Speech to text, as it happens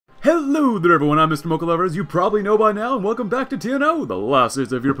Hello there everyone, I'm Mr. Mocha Lover, as you probably know by now, and welcome back to TNO, the last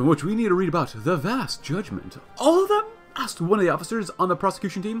days of Europe in which we need to read about the vast judgment. All of them? Asked one of the officers on the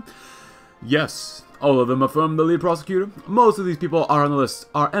prosecution team. Yes, all of them, affirmed the lead prosecutor. Most of these people are on the list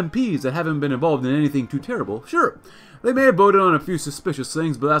are MPs that haven't been involved in anything too terrible. Sure, they may have voted on a few suspicious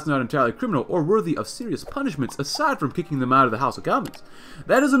things, but that's not entirely criminal or worthy of serious punishments aside from kicking them out of the House of Commons.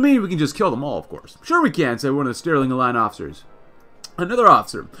 That doesn't mean we can just kill them all, of course. Sure we can, said one of the Sterling Line officers. Another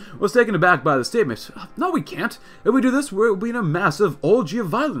officer was taken aback by the statement. No, we can't. If we do this, we'll be in a massive orgy of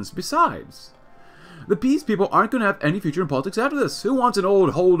violence. Besides, the peace people aren't going to have any future in politics after this. Who wants an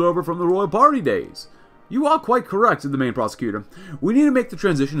old holdover from the Royal Party days? You are quite correct, said the main prosecutor. We need to make the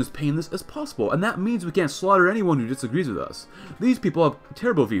transition as painless as possible, and that means we can't slaughter anyone who disagrees with us. These people have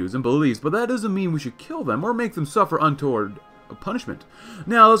terrible views and beliefs, but that doesn't mean we should kill them or make them suffer untoward punishment.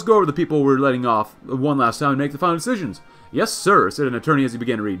 Now, let's go over the people we're letting off one last time and make the final decisions. Yes, sir, said an attorney as he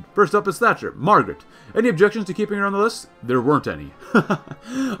began to read. First up is Thatcher, Margaret. Any objections to keeping her on the list? There weren't any.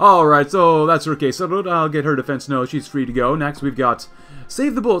 Alright, so that's her case settled. I'll get her defense no, she's free to go. Next, we've got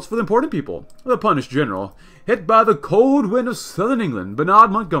Save the Bullets for the Important People. The punished general. Hit by the cold wind of southern England, Bernard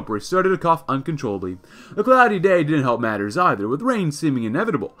Montgomery started to cough uncontrollably. The cloudy day didn't help matters either, with rain seeming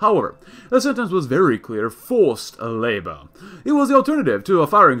inevitable. However, the sentence was very clear: forced labor. It was the alternative to a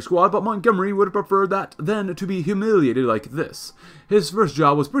firing squad, but Montgomery would have preferred that than to be humiliated like this. His first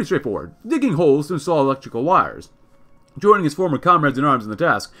job was pretty straightforward: digging holes to install electrical wires. Joining his former comrades in arms in the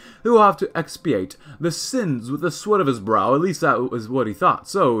task, he will have to expiate the sins with the sweat of his brow. At least that was what he thought.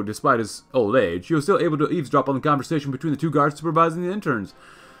 So, despite his old age, he was still able to eavesdrop on the conversation between the two guards supervising the interns.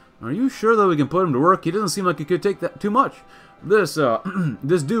 Are you sure that we can put him to work? He doesn't seem like he could take that too much. This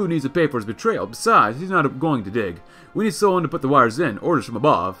dude needs to pay for his betrayal. Besides, he's not going to dig. We need someone to put the wires in. Orders from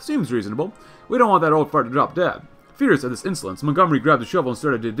above. Seems reasonable. We don't want that old fart to drop dead. Furious at this insolence, Montgomery grabbed a shovel and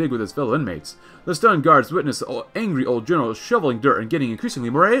started to dig with his fellow inmates. The stunned guards witnessed the angry old general shoveling dirt and getting increasingly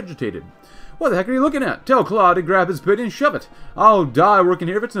more agitated. What the heck are you looking at? Tell Claude to grab his pity and shove it. I'll die working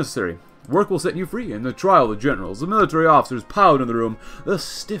here if it's necessary. Work will set you free. In the trial of the generals, the military officers piled in the room, the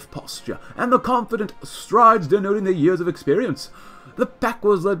stiff posture and the confident strides denoting their years of experience. The pack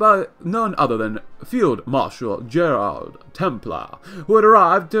was led by none other than Field Marshal Gerald Templar, who had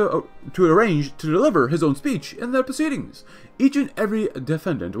arrived to arrange to deliver his own speech in their proceedings. Each and every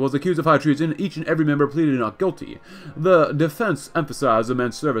defendant was accused of high treason, each and every member pleaded not guilty. The defense emphasized the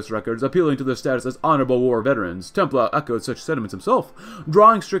men's service records, appealing to their status as honorable war veterans. Templar echoed such sentiments himself,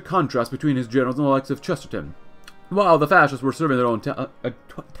 drawing strict contrast between his generals and the likes of Chesterton. While the fascists were serving their own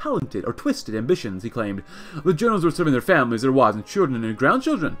talented or twisted ambitions, he claimed, the generals were serving their families, their wives and children and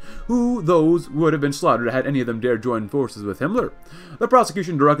grandchildren, who those would have been slaughtered had any of them dared join forces with Himmler. The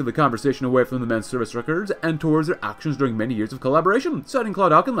prosecution directed the conversation away from the men's service records and towards their actions during many years of collaboration, citing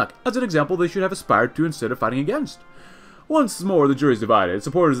Claude Auchinleck as an example they should have aspired to instead of fighting against. Once more, the jury's divided.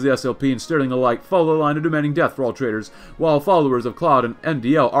 Supporters of the SLP and Sterling alike follow the line of demanding death for all traitors, while followers of Claude and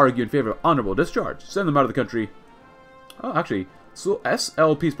NDL argue in favor of honorable discharge. Send them out of the country. Oh, actually, so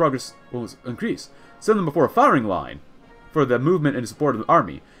SLP's progress will increase. Send them before a firing line for the movement in support of the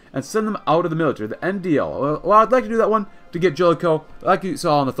army, and send them out of the military, the NDL. Well, I'd like to do that one to get Jellicoe. Like you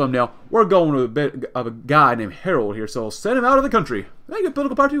saw on the thumbnail, we're going with a bit of a guy named Harold here, so send him out of the country. Hey, good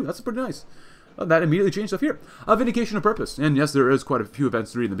political part too. That's pretty nice. That immediately changed stuff here. A vindication of purpose. And yes, there is quite a few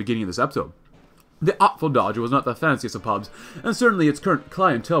events to read in the beginning of this episode. The Artful Dodger was not the fanciest of pubs, and certainly its current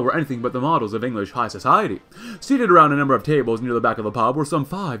clientele were anything but the models of English high society. Seated around a number of tables near the back of the pub were some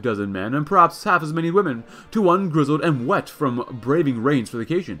 5 dozen men, and perhaps half as many women, to one grizzled and wet from braving rains for the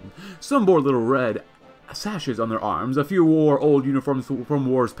occasion. Some bore little red sashes on their arms, a few wore old uniforms from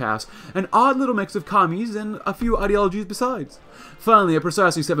wars past, an odd little mix of commies and a few ideologies besides. Finally, at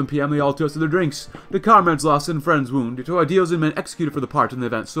precisely 7 p.m., they all toasted their drinks, to comrades lost and friends wounded, to ideals and men executed for the part in the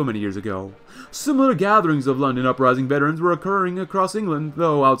event so many years ago. Similar gatherings of London uprising veterans were occurring across England,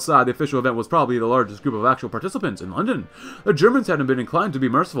 though outside the official event was probably the largest group of actual participants in London. The Germans hadn't been inclined to be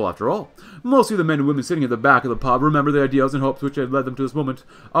merciful after all. Mostly the men and women sitting at the back of the pub remembered the ideals and hopes which had led them to this moment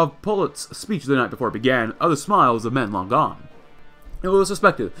of Pullett's speech the night before it began, other smiles of men long gone. It was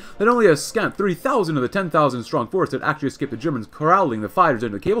suspected that only a scant 3,000 of the 10,000 strong force had actually escaped the Germans corralling the fighters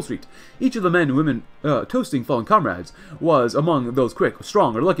into Cable Street. Each of the men and women toasting fallen comrades was among those quick,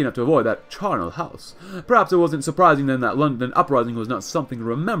 strong, or lucky enough to avoid that charnel house. Perhaps it wasn't surprising then that London uprising was not something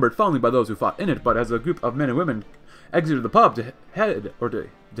remembered fondly by those who fought in it, but as a group of men and women exited the pub to head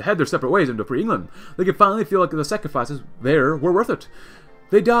their separate ways into free England, they could finally feel like the sacrifices there were worth it.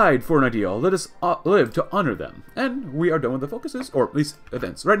 They died for an ideal. Let us live to honor them. And we are done with the focuses, or at least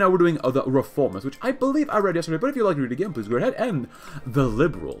events. Right now we're doing the Reformers, which I believe I read yesterday, but if you'd like to read it again, please go ahead. And the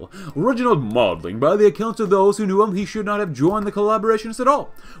Liberal. Reginald Maudling, by the accounts of those who knew him, he should not have joined the collaborationists at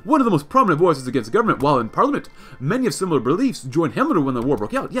all. One of the most prominent voices against the government while in Parliament. Many of similar beliefs joined Hamilton when the war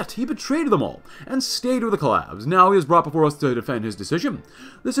broke out, yet he betrayed them all, and stayed with the collabs. Now he is brought before us to defend his decision.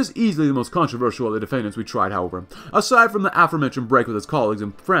 This is easily the most controversial of the defendants we tried, however. Aside from the aforementioned break with his colleagues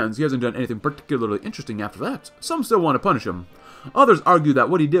and friends, he hasn't done anything particularly interesting after that. Some still want to punish him. Others argue that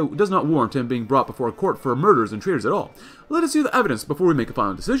what he did does not warrant him being brought before a court for murders and traitors at all. Let us see the evidence before we make a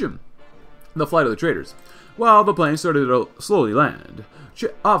final decision. The flight of the traitors. While the plane started to slowly land,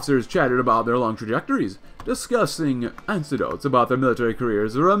 officers chatted about their long trajectories, discussing anecdotes about their military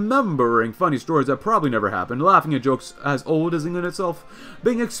careers, remembering funny stories that probably never happened, laughing at jokes as old as England itself.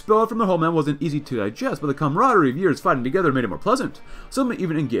 Being expelled from their homeland wasn't easy to digest, but the camaraderie of years fighting together made it more pleasant. Some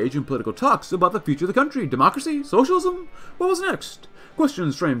even engaged in political talks about the future of the country. Democracy? Socialism? What was next?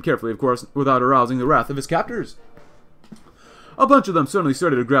 Questions framed carefully, of course, without arousing the wrath of his captors. A bunch of them suddenly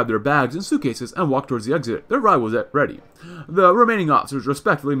started to grab their bags and suitcases and walk towards the exit. Their ride was ready. The remaining officers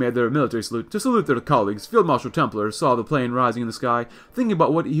respectfully made their military salute to salute their colleagues. Field Marshal Templar saw the plane rising in the sky, thinking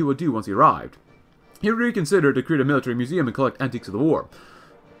about what he would do once he arrived. He reconsidered to create a military museum and collect antiques of the war.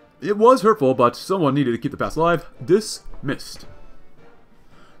 It was hurtful, but someone needed to keep the past alive. Dismissed.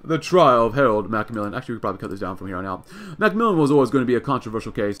 The trial of Harold Macmillan. Actually, we could probably cut this down from here on out. Macmillan was always going to be a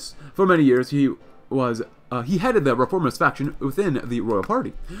controversial case. For many years, he headed the reformist faction within the royal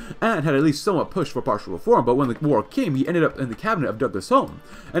party, and had at least somewhat pushed for partial reform, but when the war came, he ended up in the cabinet of Douglas Home,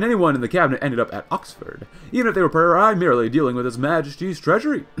 and anyone in the cabinet ended up at Oxford, even if they were primarily dealing with His Majesty's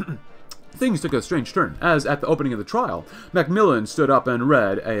treasury. Things took a strange turn, as at the opening of the trial, Macmillan stood up and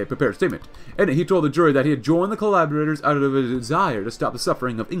read a prepared statement. In it, he told the jury that he had joined the collaborators out of a desire to stop the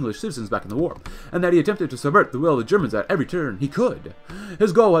suffering of English citizens back in the war, and that he attempted to subvert the will of the Germans at every turn he could.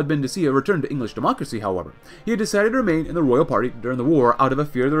 His goal had been to see a return to English democracy, however. He had decided to remain in the royal party during the war out of a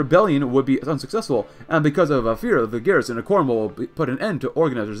fear the rebellion would be unsuccessful, and because of a fear of the garrison of Cornwall would put an end to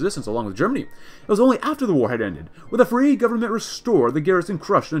organized resistance along with Germany. It was only after the war had ended, with a free government restored, the garrison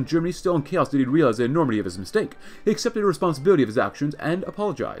crushed, and Germany still in chaos, did he realize the enormity of his mistake. He accepted the responsibility of his actions and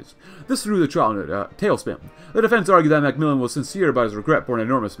apologized. This threw the trial in a tailspin. The defense argued that Macmillan was sincere about his regret for an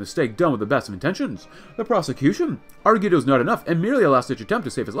enormous mistake done with the best of intentions. The prosecution argued it was not enough and merely a last-ditch attempt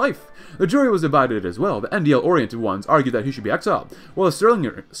to save his life. The jury was divided as well. The NDL-oriented ones argued that he should be exiled, while the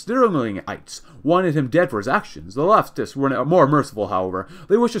Stirlingites wanted him dead for his actions. The leftists were more merciful, however.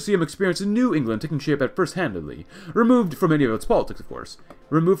 They wished to see him experience a new England taking shape at first-handedly. Removed from any of its politics, of course.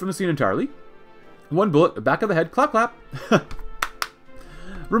 Removed from the scene entirely. One bullet, back of the head, clap, clap.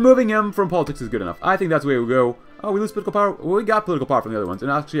 Removing him from politics is good enough. I think that's the way we go. Oh, we lose political power? Well, we got political power from the other ones.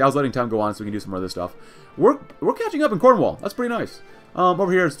 And actually, I was letting time go on so we can do some more of this stuff. We're catching up in Cornwall. That's pretty nice. Over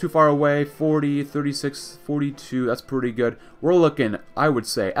here, it's too far away. 40, 36, 42. That's pretty good. We're looking, I would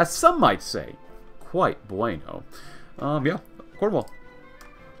say, as some might say, quite bueno. Yeah, Cornwall.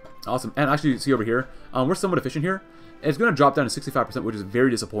 Awesome. And actually, see over here, we're somewhat efficient here. It's going to drop down to 65%, which is very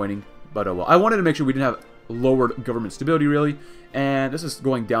disappointing. But well, I wanted to make sure we didn't have lowered government stability, really. And this is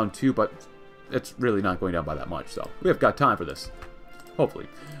going down too, but it's really not going down by that much. So we have got time for this. Hopefully.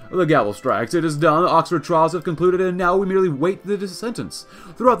 The gavel strikes. It is done. The Oxford trials have concluded, and now we merely wait the sentence.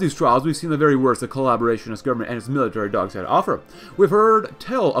 Throughout these trials, we've seen the very worst the collaborationist government and its military dogs had to offer. We've heard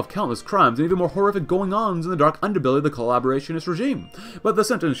tell of countless crimes and even more horrific going-ons in the dark underbelly of the collaborationist regime. But the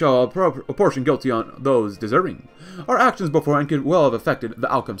sentence shall apportion guilty on those deserving. Our actions beforehand could well have affected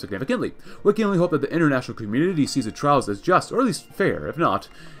the outcome significantly. We can only hope that the international community sees the trials as just, or at least fair. If not,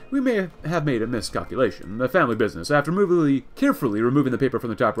 we may have made a miscalculation. The family business. After carefully removing the paper from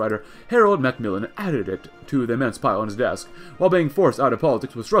the typewriter, Harold Macmillan added it to the immense pile on his desk. While being forced out of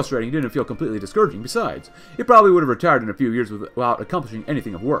politics was frustrating, he didn't feel completely discouraging. Besides, he probably would have retired in a few years without accomplishing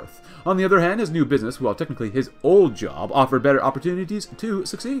anything of worth. On the other hand, his new business, while technically his old job, offered better opportunities to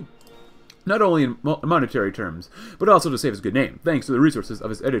succeed. Not only in monetary terms, but also to save his good name, thanks to the resources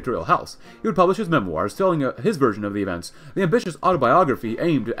of his editorial house. He would publish his memoirs, telling his version of the events. The ambitious autobiography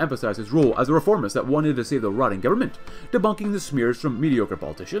aimed to emphasize his role as a reformist that wanted to save the rotting government, debunking the smears from mediocre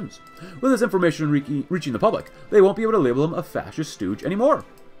politicians. With this information reaching the public, they won't be able to label him a fascist stooge anymore.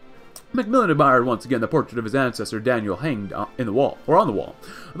 Macmillan admired once again the portrait of his ancestor Daniel hanged on the wall.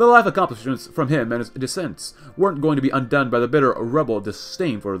 The life accomplishments from him and his descendants weren't going to be undone by the bitter rebel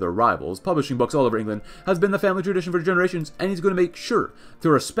disdain for their rivals. Publishing books all over England has been the family tradition for generations, and he's going to make sure to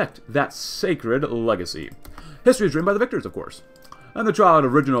respect that sacred legacy. History is written by the victors, of course. and the trial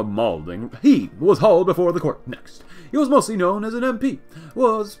of Reginald Malding, he was hauled before the court next. He was mostly known as an MP,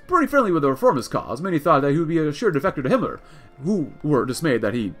 was pretty friendly with the reformist cause. Many thought that he would be a sure defector to Himmler, who were dismayed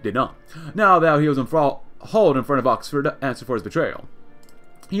that he did not. Now that he was hauled in front of Oxford to answer for his betrayal,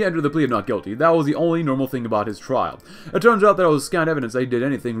 he entered the plea of not guilty. That was the only normal thing about his trial. It turns out there was scant evidence that he did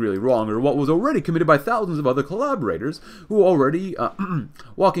anything really wrong, or what was already committed by thousands of other collaborators who were already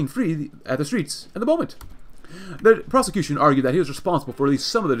walking free at the streets at the moment. The prosecution argued that he was responsible for at least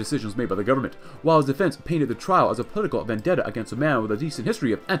some of the decisions made by the government, while his defense painted the trial as a political vendetta against a man with a decent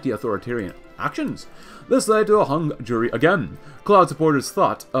history of anti-authoritarian actions. This led to a hung jury again. Cloud supporters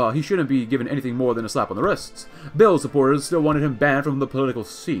thought he shouldn't be given anything more than a slap on the wrists. Bill supporters still wanted him banned from the political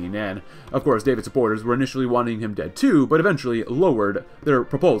scene, and, of course, David supporters were initially wanting him dead too, but eventually lowered their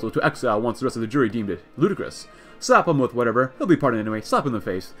proposal to exile once the rest of the jury deemed it ludicrous. Slap him with whatever, he'll be pardoned anyway, slap him in the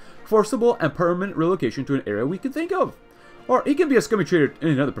face. Forcible and permanent relocation to an area we can think of. Or he can be a scummy traitor in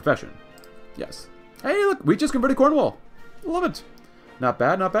another profession. Yes. Hey, look, we just converted Cornwall. Love it. Not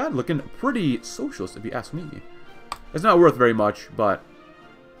bad, not bad. Looking pretty socialist, if you ask me. It's not worth very much, but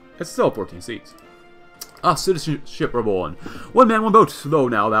it's still 14 seats. Citizenship Reborn. One man, one vote. Though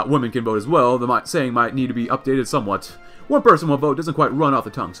now that women can vote as well, the saying might need to be updated somewhat. One person, one vote doesn't quite run off the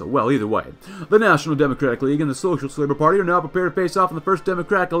tongue so well either way. The National Democratic League and the Socialist Labour Party are now prepared to face off in the first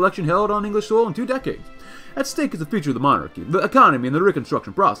democratic election held on English soil in 2 decades. At stake is the future of the monarchy, the economy, and the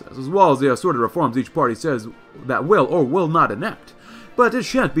Reconstruction process, as well as the assorted reforms each party says that will or will not enact. But it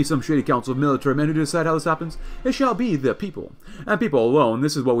shan't be some shady council of military men who decide how this happens. It shall be the people. And people alone.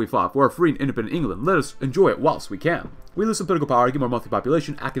 This is what we fought for, a free and independent England. Let us enjoy it whilst we can. We lose some political power, give our monthly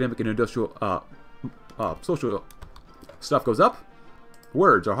population, academic and industrial, social stuff goes up.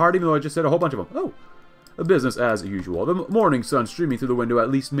 Words are hard, even though I just said a whole bunch of them. Oh. A business as usual. The morning sun streaming through the window at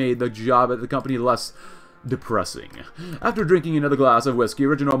least made the job at the company less depressing. After drinking another glass of whiskey,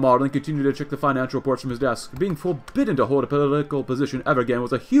 Reginald Malding continued to check the financial reports from his desk. Being forbidden to hold a political position ever again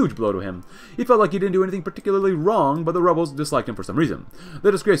was a huge blow to him. He felt like he didn't do anything particularly wrong, but the rebels disliked him for some reason.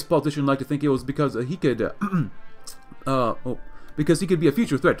 The disgraced politician liked to think it was because he could, because he could be a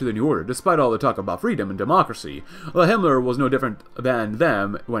future threat to the New Order, despite all the talk about freedom and democracy. Well, Himmler was no different than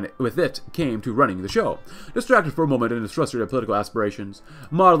them when with it came to running the show. Distracted for a moment in his frustrated political aspirations,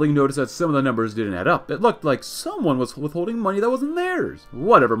 Malding noticed that some of the numbers didn't add up. It looked like someone was withholding money that wasn't theirs.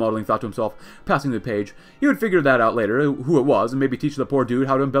 Whatever, Malding thought to himself, passing the page. He would figure that out later, who it was, and maybe teach the poor dude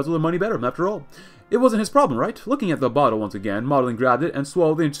how to embezzle the money better, after all. It wasn't his problem, right? Looking at the bottle once again, Malding grabbed it and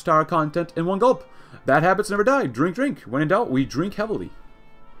swallowed the entire content in one gulp. Bad habits never die. Drink, drink. When in doubt, we drink heavily.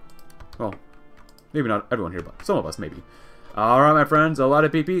 Well, maybe not everyone here, but some of us, maybe. Alright, my friends. A lot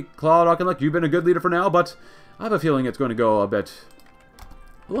of PP. Claude, Auchinleck, you've been a good leader for now, but I have a feeling it's going to go a bit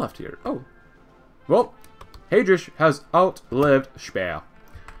left here. Oh. Well, Heydrich has outlived Speer.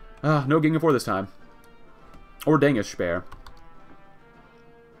 No Gingham for this time. Or Dangish Speer.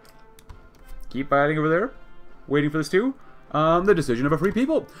 Keep fighting over there. Waiting for this too. The decision of a free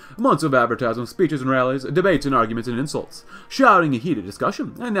people. Months of advertisements, speeches and rallies, debates and arguments and insults. Shouting and heated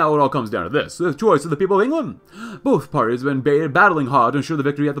discussion. And now it all comes down to this, the choice of the people of England. Both parties have been battling hard to ensure the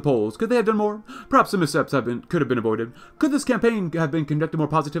victory at the polls. Could they have done more? Perhaps some missteps could have been avoided. Could this campaign have been conducted more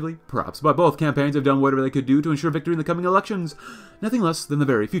positively? Perhaps, but both campaigns have done whatever they could do to ensure victory in the coming elections. Nothing less than the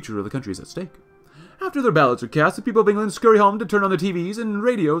very future of the country is at stake. After their ballots are cast, the people of England scurry home to turn on their TVs and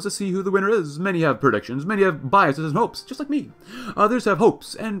radios to see who the winner is. Many have predictions, many have biases and hopes, just like me. Others have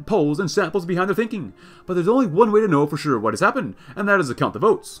hopes and polls and samples behind their thinking. But there's only one way to know for sure what has happened, and that is to count the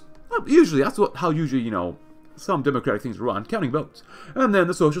votes. Well, usually, that's how some democratic things run, counting votes. And then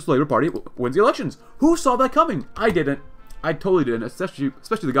the Socialist Labour Party wins the elections. Who saw that coming? I didn't. I totally didn't, especially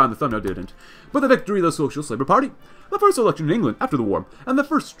the guy in the thumbnail didn't. But the victory of the Socialist Labour Party, the first election in England after the war, and the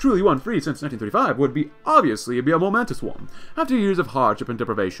first truly won free since 1935, would obviously be a momentous one. After years of hardship and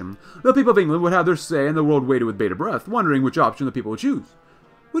deprivation, the people of England would have their say and the world waited with bated breath, wondering which option the people would choose.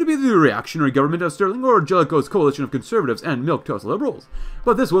 Would it be the reactionary government of Sterling or Jellicoe's coalition of conservatives and milquetoast liberals?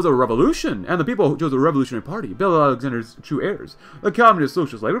 But this was a revolution, and the people chose a revolutionary party, Bill Alexander's true heirs, the Communist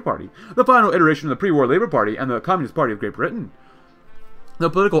Socialist Labour Party, the final iteration of the pre-war Labour Party and the Communist Party of Great Britain. The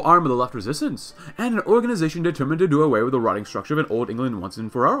political arm of the left resistance, and an organization determined to do away with the rotting structure of an old England once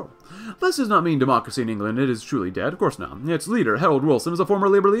and for all. This does not mean democracy in England, it is truly dead, of course not. Its leader, Harold Wilson, is a former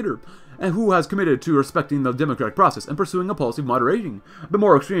Labour leader, and who has committed to respecting the democratic process and pursuing a policy of moderating the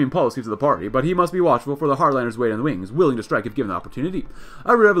more extreme policies of the party, but he must be watchful for the hardliners waiting in the wings, willing to strike if given the opportunity.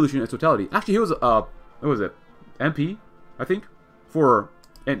 A revolution in its totality. Actually, he was, what was it, MP, I think, for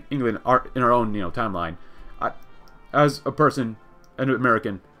in England, in our own, timeline. As a person, an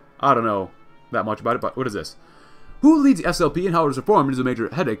American, I don't know that much about it, but what is this? Who leads the SLP and how it is reformed is a major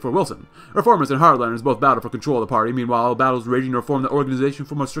headache for Wilson. Reformers and hardliners both battle for control of the party. Meanwhile, battles raging to reform the organization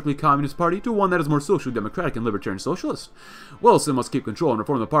from a strictly communist party to one that is more socially democratic and libertarian socialist. Wilson must keep control and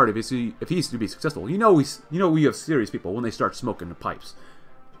reform the party if he's to be successful. You know we have serious people when they start smoking the pipes.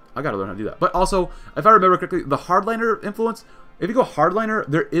 I gotta learn how to do that. But also, if I remember correctly, the hardliner influence, if you go hardliner,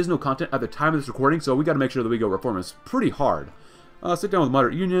 there is no content at the time of this recording, so we gotta make sure that we go reformers pretty hard. Sit down with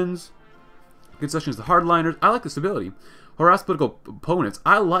moderate unions. Concessions to hardliners. I like the stability. Harass political opponents.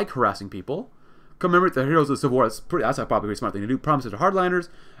 I like harassing people. Commemorate the heroes of the Civil War. That's probably a smart thing to do. Promises to hardliners.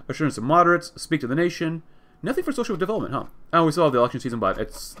 Assurance to moderates. Speak to the nation. Nothing for social development, huh? And we still have the election season, but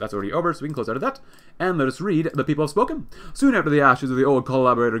that's already over, so we can close out of that. And let us read The People Have Spoken. Soon after the ashes of the old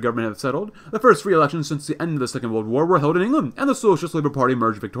collaborator government have settled, the first free elections since the end of the Second World War were held in England, and the Socialist Labour Party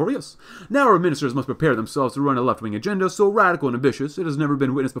emerged victorious. Now our ministers must prepare themselves to run a left-wing agenda so radical and ambitious it has never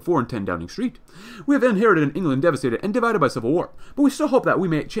been witnessed before in 10 Downing Street. We have inherited an England devastated and divided by civil war, but we still hope that we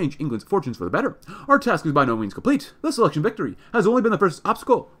may change England's fortunes for the better. Our task is by no means complete. This election victory has only been the first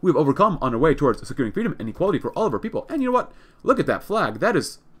obstacle we have overcome on our way towards securing freedom and equality for all of our people. And you know what? Look at that flag.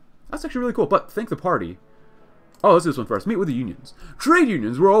 That's actually really cool. But thank the party. Oh, let's do this one first. Meet with the unions. Trade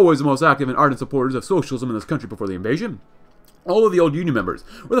unions were always the most active and ardent supporters of socialism in this country before the invasion. All of the old union members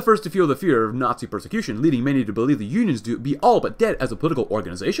were the first to feel the fear of Nazi persecution, leading many to believe the unions to be all but dead as a political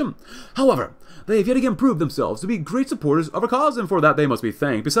organization. However, they have yet again proved themselves to be great supporters of our cause, and for that they must be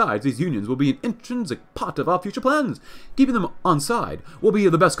thanked. Besides, these unions will be an intrinsic part of our future plans. Keeping them on side will be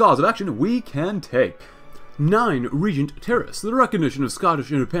the best cause of action we can take. 9. Regent Terrace. The recognition of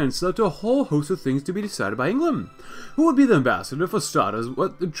Scottish independence led to a whole host of things to be decided by England. Who would be the ambassador for starters?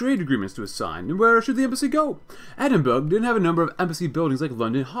 What trade agreements to assign? And where should the embassy go? Edinburgh didn't have a number of embassy buildings like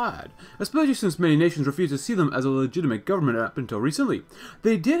London had, especially since many nations refused to see them as a legitimate government up until recently.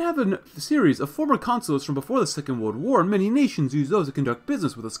 They did have a series of former consulates from before the Second World War, and many nations used those to conduct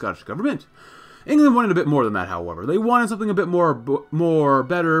business with the Scottish government. England wanted a bit more than that, however. They wanted something a bit more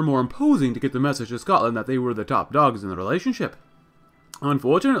better, more imposing to get the message to Scotland that they were the top dogs in the relationship.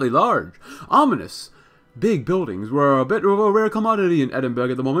 Unfortunately, large, ominous, big buildings were a bit of a rare commodity in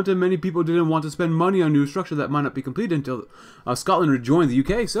Edinburgh at the moment, and many people didn't want to spend money on new structure that might not be complete until Scotland rejoined the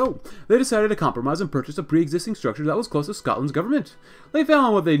UK, so they decided to compromise and purchase a pre-existing structure that was close to Scotland's government. They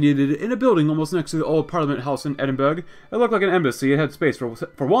found what they needed in a building almost next to the old Parliament House in Edinburgh. It looked like an embassy. It had space for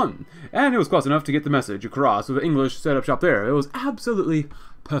one, and it was close enough to get the message across with the English set up shop there. It was absolutely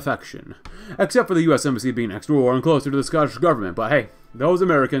perfection. Except for the US Embassy being next door and closer to the Scottish government, but hey, those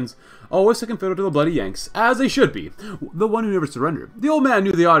Americans always second fiddle to the bloody Yanks, as they should be. The one who never surrendered. The old man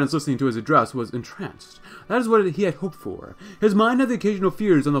knew the audience listening to his address was entranced. That is what he had hoped for. His mind had the occasional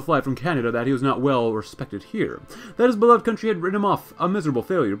fears on the flight from Canada that he was not well respected here, that his beloved country had written him off a miserable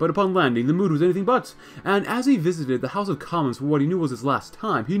failure, but upon landing, the mood was anything but. And as he visited the House of Commons for what he knew was his last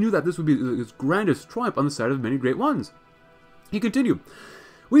time, he knew that this would be his grandest triumph on the side of many great ones. He continued.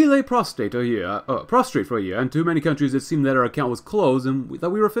 We lay prostrate for a year, and to many countries it seemed that our account was closed and that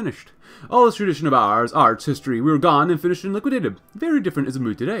we were finished. All this tradition of ours, arts, history, we were gone and finished and liquidated. Very different is the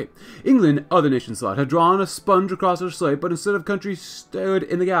mood today. England, other nations thought, had drawn a sponge across their slate, but instead of countries stood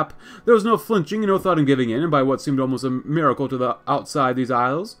in the gap, there was no flinching and no thought in giving in, and by what seemed almost a miracle to the outside these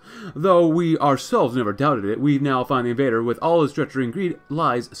isles, though we ourselves never doubted it, we now find the invader, with all his treachery and greed,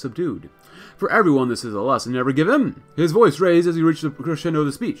 lies subdued. For everyone this is a lesson, never give in. His voice raised as he reached the crescendo of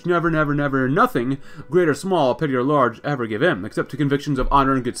the speech. Never, never, never, nothing, great or small, petty or large, ever give in, except to convictions of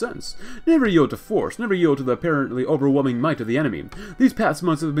honor and good sense. Never yield to force, never yield to the apparently overwhelming might of the enemy. These past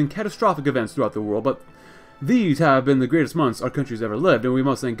months have been catastrophic events throughout the world, but these have been the greatest months our country's ever lived, and we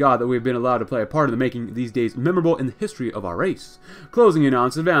must thank God that we have been allowed to play a part in the making these days memorable in the history of our race. Closing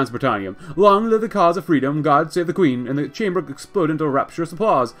announced, Advance Britannia. Long live the cause of freedom, God save the Queen, and the chamber exploded into rapturous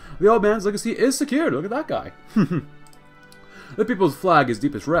applause. The old man's legacy is secured. Look at that guy. The people's flag is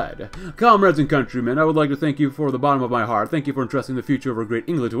deepest red. Comrades and countrymen, I would like to thank you for the bottom of my heart. Thank you for entrusting the future of our great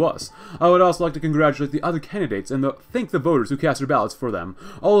England to us. I would also like to congratulate the other candidates and thank the voters who cast their ballots for them.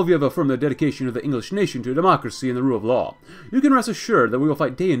 All of you have affirmed the dedication of the English nation to democracy and the rule of law. You can rest assured that we will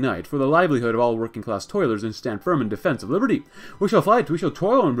fight day and night for the livelihood of all working-class toilers and stand firm in defense of liberty. We shall fight, we shall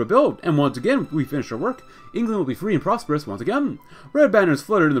toil and rebuild, and once again we finish our work. England will be free and prosperous once again. Red banners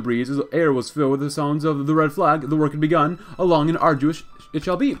fluttered in the breeze as the air was filled with the sounds of the red flag. The work had begun. A long and arduous it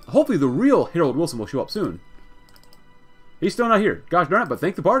shall be. Hopefully the real Harold Wilson will show up soon. He's still not here. Gosh darn it, but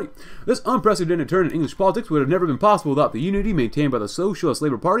thank the party. This unprecedented turn in English politics would have never been possible without the unity maintained by the Socialist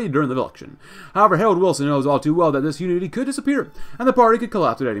Labour Party during the election. However, Harold Wilson knows all too well that this unity could disappear, and the party could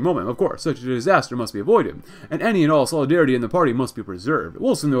collapse at any moment. Of course, such a disaster must be avoided, and any and all solidarity in the party must be preserved.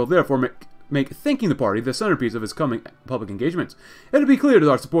 Wilson will therefore make thanking the party the centerpiece of its coming public engagements. It would be clear to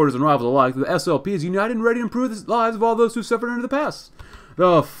our supporters and rivals alike that the SLP is united and ready to improve the lives of all those who suffered under the past.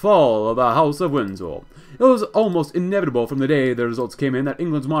 The fall of the House of Windsor. It was almost inevitable from the day the results came in that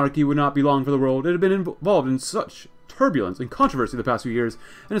England's monarchy would not be long for the world. It had been involved in such turbulence and controversy the past few years,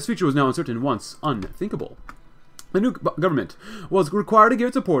 and its future was now uncertain, once unthinkable. The new government was required to give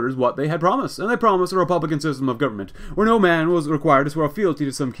its supporters what they had promised, and they promised a republican system of government, where no man was required to swear fealty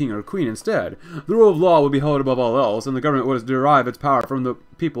to some king or queen. Instead, the rule of law would be held above all else, and the government would derive its power from the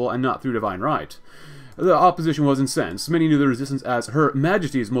people and not through divine right. The opposition was incensed. Many knew the resistance as Her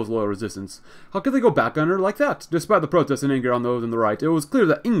Majesty's most loyal resistance. How could they go back on her like that? Despite the protests and anger on those on the right, it was clear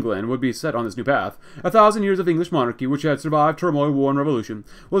that England would be set on this new path. 1,000 years of English monarchy, which had survived turmoil, war, and revolution,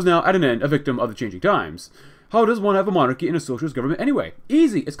 was now at an end, a victim of the changing times. How does one have a monarchy in a socialist government anyway?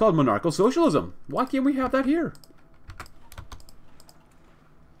 Easy. It's called monarchical socialism. Why can't we have that here?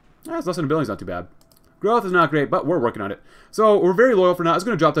 It's less than $1 billion, not too bad. Growth is not great, but we're working on it. So we're very loyal for now. It's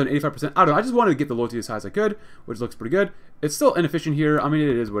going to drop down to 85%. I don't know. I just wanted to get the loyalty as high as I could, which looks pretty good. It's still inefficient here. I mean,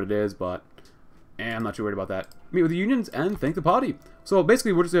 it is what it is, but I'm not too worried about that. Meet with the unions and thank the party. So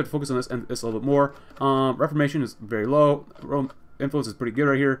basically, we're just going to focus on this and this a little bit more. Reformation is very low. Rome influence is pretty good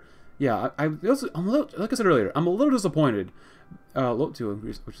right here. Yeah, I'm a little, like I said earlier, I'm a little disappointed, low to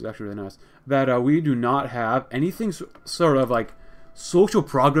increase, which is actually really nice, that we do not have anything sort of like social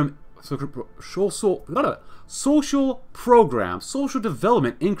program, social program, social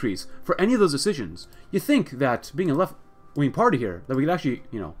development increase for any of those decisions. You think that being a left-wing party here, that we could actually,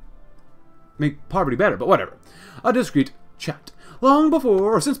 you know, make poverty better, but whatever. A discreet chat. Long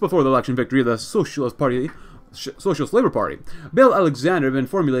before, or since before the election victory of the Socialist Party, Socialist Labour Party, Bill Alexander had been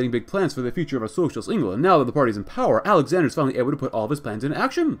formulating big plans for the future of a socialist England. Now that the party is in power, Alexander is finally able to put all of his plans into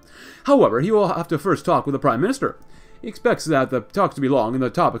action. However, he will have to first talk with the Prime Minister. He expects that the talks to be long and the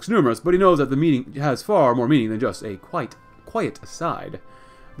topics numerous, but he knows that the meeting has far more meaning than just a quiet aside.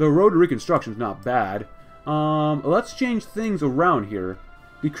 The road to Reconstruction is not bad. Let's change things around here.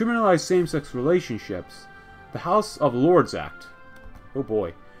 Decriminalize same-sex relationships. The House of Lords Act. Oh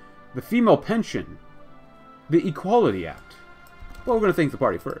boy. The Female Pension. The Equality Act. Well, we're going to thank the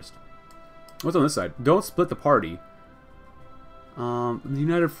party first. What's on this side? Don't split the party. The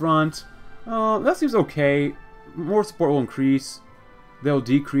United Front. That seems okay. More support will increase. They'll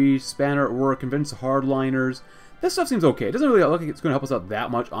decrease. Spanner at work. Convince hardliners. This stuff seems okay. It doesn't really look like it's going to help us out that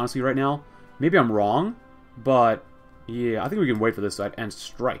much, honestly, right now. Maybe I'm wrong. But, yeah, I think we can wait for this side and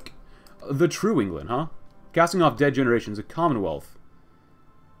strike. The True England, huh? Casting off dead generations. A Commonwealth.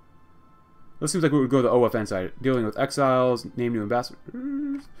 This seems like we would go to the OFN side. Dealing with exiles, name new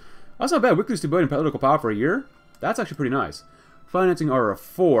ambassadors. That's not bad. Weekly stability and political power for a year. That's actually pretty nice. Financing our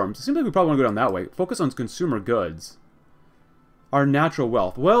reforms. It seems like we probably want to go down that way. Focus on consumer goods. Our natural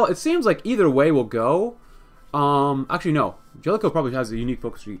wealth. Well, it seems like either way will go. Actually, no. Jellicoe probably has a unique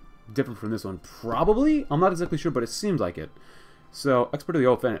focus tree different from this one. Probably? I'm not exactly sure, but it seems like it. So, export to the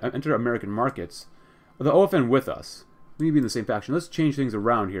OFN. Enter American markets. The OFN with us. We need to be in the same faction. Let's change things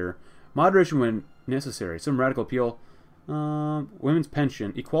around here. Moderation when necessary. Some radical appeal. Women's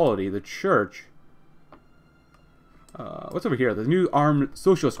pension. Equality. The church. What's over here? The new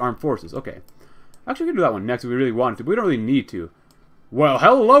socialist armed forces. Okay. Actually, we can do that one next if we really wanted to, but we don't really need to. Well,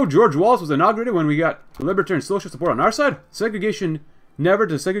 hello! George Wallace was inaugurated when we got libertarian social support on our side. Segregation never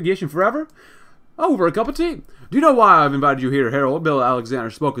to segregation forever. Over a cup of tea. Do you know why I've invited you here, Harold? Bill Alexander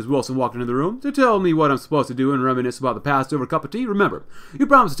spoke as Wilson walked into the room. To tell me what I'm supposed to do and reminisce about the past over a cup of tea. Remember, you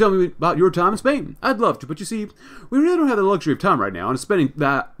promised to tell me about your time in Spain. I'd love to, but you see, we really don't have the luxury of time right now, and spending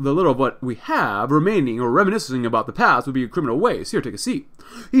the little of what we have remaining or reminiscing about the past would be a criminal waste. Here, take a seat.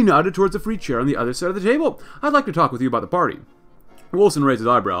 He nodded towards the free chair on the other side of the table. I'd like to talk with you about the party. Wilson raised his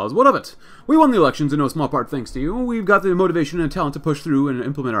eyebrows. What of it? We won the elections in no small part thanks to you. We've got the motivation and talent to push through and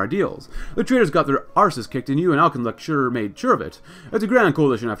implement our ideals. The traitors got their arses kicked and you and Alkenluck made sure of it. It's a grand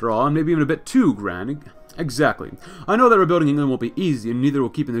coalition after all, and maybe even a bit too grand. Exactly. I know that rebuilding England won't be easy, and neither will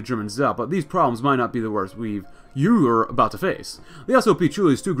keeping the Germans out, but these problems might not be the worst you're about to face. The SOP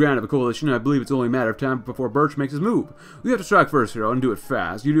truly is too grand of a coalition, and I believe it's only a matter of time before Birch makes his move. We have to strike first, hero, and do it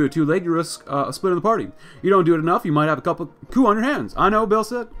fast. You do it too late, you risk a split in the party. You don't do it enough, you might have a coup on your hands. I know, Bill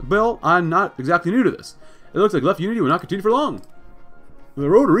said. Bill, I'm not exactly new to this. It looks like left unity will not continue for long. The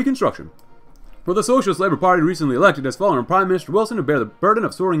road to Reconstruction. For the Socialist Labour Party recently elected has fallen on Prime Minister Wilson to bear the burden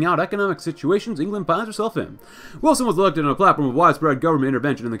of sorting out economic situations England finds herself in. Wilson was elected on a platform of widespread government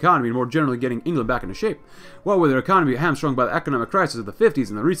intervention in the economy and more generally getting England back into shape, while with their economy hamstrung by the economic crisis of the 50s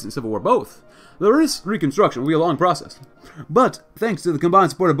and the recent Civil War both. The Reconstruction will be a long process. But, thanks to the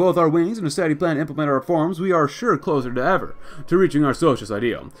combined support of both our wings and a steady plan to implement our reforms, we are sure closer than ever to reaching our socialist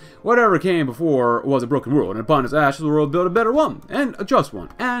ideal. Whatever came before was a broken world, and upon its ashes the world built a better one, and a just one,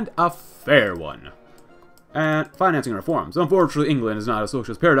 and a fair one. And financing reforms. Unfortunately, England is not a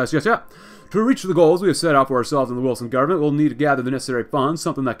socialist paradise just yet. To reach the goals we have set out for ourselves in the Wilson government, we'll need to gather the necessary funds,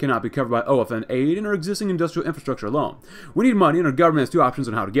 something that cannot be covered by OFN aid and our existing industrial infrastructure alone. We need money, and our government has two options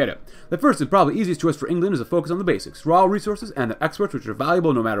on how to get it. The first and probably easiest choice for England is to focus on the basics, raw resources, and the experts which are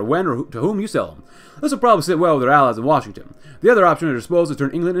valuable no matter when or to whom you sell them. This will probably sit well with their allies in Washington. The other option at their disposal is to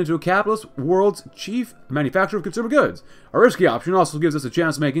turn England into a capitalist world's chief manufacturer of consumer goods. A risky option also gives us a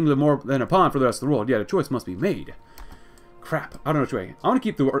chance to make England more than a pawn for the rest of the world, yet a choice must be made. Crap, I don't know which way. I want to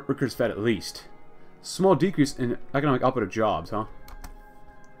keep the workers fed at least. Small decrease in economic output of jobs, huh?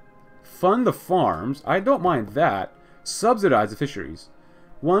 Fund the farms. I don't mind that. Subsidize the fisheries.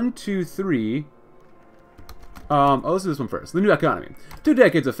 1, 2, 3. Let's do this one first. The new economy. 2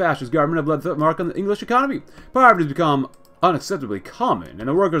 decades of fascist government have left the mark on the English economy. Poverty has become unacceptably common, and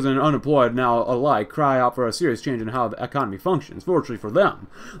the workers and unemployed now alike cry out for a serious change in how the economy functions. Fortunately for them,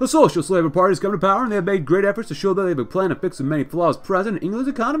 the Socialist Labour Party has come to power, and they have made great efforts to show that they have a plan to fix the many flaws present in England's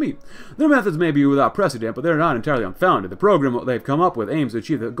economy. Their methods may be without precedent, but they are not entirely unfounded. The program they've come up with aims to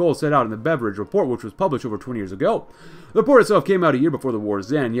achieve the goals set out in the Beveridge Report, which was published over 20 years ago. The report itself came out a year before the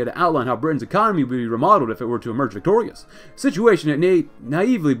war's end, yet it outlined how Britain's economy would be remodeled if it were to emerge victorious. A situation it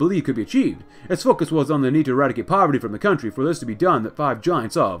naively believed could be achieved. Its focus was on the need to eradicate poverty from the country. For this to be done, the 5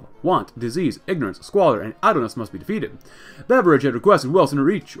 giants of want, disease, ignorance, squalor, and idleness must be defeated. Beveridge had requested Wilson to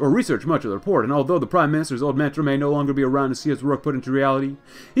research much of the report, and although the Prime Minister's old mentor may no longer be around to see his work put into reality,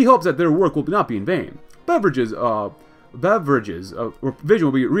 he hopes that their work will not be in vain. Beveridge's vision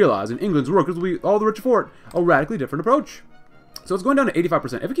will be realized, and England's workers will be all the richer for it. A radically different approach. So it's going down to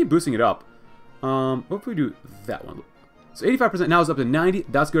 85%. If we keep boosting it up, what if we do that one? So 85% now is up to 90.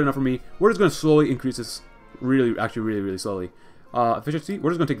 That's good enough for me. We're just going to slowly increase this, really slowly. Efficiency,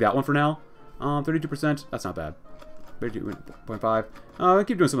 we're just going to take that one for now. 32%, that's not bad. 32.5.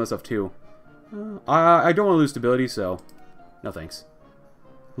 Keep doing some of that stuff too. I don't want to lose stability, so no thanks.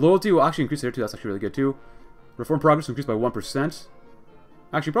 Loyalty will actually increase there too. That's actually really good too. Reform progress increased by 1%.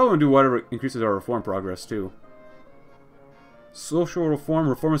 Actually, probably want to do whatever increases our reform progress too. Social reform,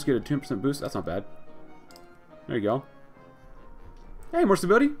 reformers get a 10% boost. That's not bad. There you go. Hey, more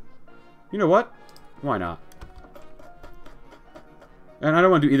stability? You know what? Why not? And I don't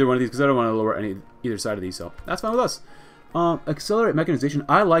want to do either one of these because I don't want to lower either side of these, so that's fine with us. Accelerate mechanization.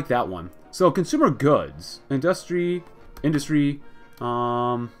 I like that one. So consumer goods, industry.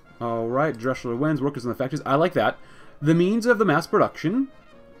 Alright, Dressler wins, workers in the factories. I like that. The means of the mass production.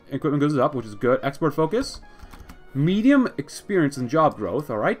 Equipment goes up, which is good. Export focus. Medium experience and job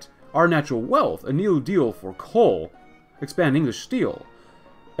growth, alright. Our natural wealth, a new deal for coal. Expand English steel.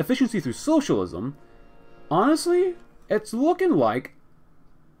 Efficiency through socialism. Honestly, it's looking like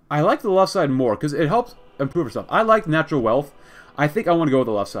I like the left side more because it helps improve stuff. I like natural wealth. I think I want to go with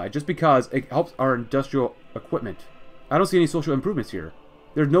the left side just because it helps our industrial equipment. I don't see any social improvements here.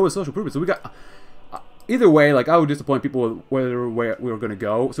 There's no social improvements. So we got either way. Like I would disappoint people with whether way we were going to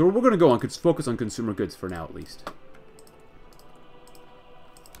go. So we're going to go on focus on consumer goods for now at least.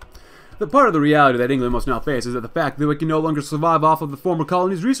 The part of the reality that England must now face is that the fact that we can no longer survive off of the former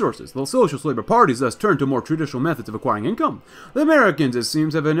colony's resources. The Socialist Labour parties thus turn to more traditional methods of acquiring income. The Americans, it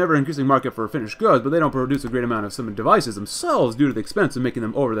seems, have an ever-increasing market for finished goods, but they don't produce a great amount of some devices themselves due to the expense of making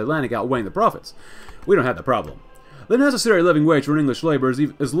them over the Atlantic outweighing the profits. We don't have that problem. The necessary living wage for English labour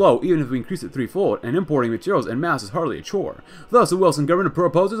is low, even if we increase it threefold, and importing materials en masse is hardly a chore. Thus, the Wilson government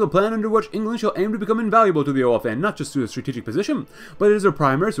proposes a plan under which England shall aim to become invaluable to the OFN, not just through a strategic position, but it is their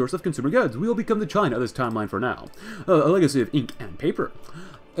primary source of consumer goods. We will become the China of this timeline for now. A legacy of ink and paper.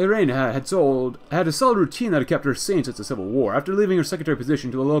 Irene had a solid routine that had kept her sane since the Civil War. After leaving her secretary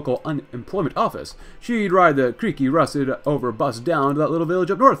position to a local unemployment office, she'd ride the creaky, rusted-over bus down to that little village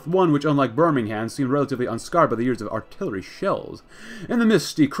up north, one which, unlike Birmingham, seemed relatively unscarred by the years of artillery shells. In the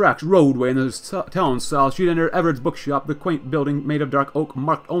misty, cracked roadway in the town south, she'd enter Everett's bookshop, the quaint building made of dark oak,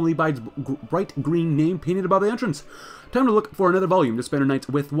 marked only by its bright green name painted above the entrance. Time to look for another volume to spend her nights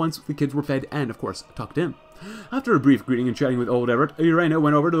with once the kids were fed and, of course, tucked in. After a brief greeting and chatting with old Everett, Irene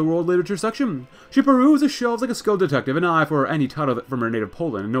went over to the world literature section. She perused the shelves like a skilled detective, an eye for any title from her native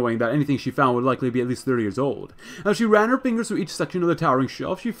Poland, knowing that anything she found would likely be at least 30 years old. As she ran her fingers through each section of the towering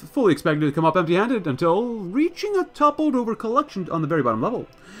shelf, she fully expected to come up empty-handed, until reaching a toppled-over collection on the very bottom level.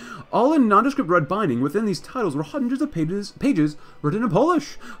 All in nondescript red binding, within these titles were hundreds of pages written in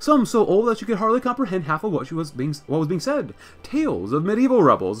Polish, some so old that she could hardly comprehend half of what was being said. Tales of medieval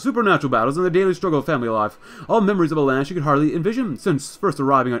rebels, supernatural battles, and the daily struggle of family life, all memories of a land she could hardly envision since first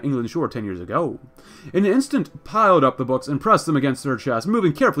arriving on England's shore 10 years ago. In an instant, piled up the books and pressed them against her chest,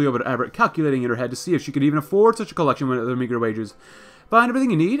 moving carefully over to Everett, calculating in her head to see if she could even afford such a collection with their meager wages. "Find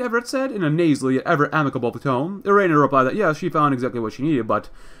everything you need?" Everett said, in a nasally yet ever amicable tone. Irena replied that yes, she found exactly what she needed, but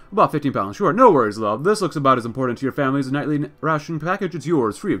about 15 pounds short. "No worries, love. This looks about as important to your family as a nightly ration package. It's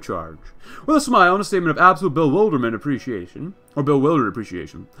yours, free of charge." With a smile and a statement of absolute bewildered appreciation,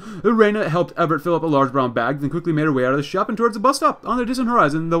 Irena helped Everett fill up a large brown bag, then quickly made her way out of the shop and towards the bus stop. On the distant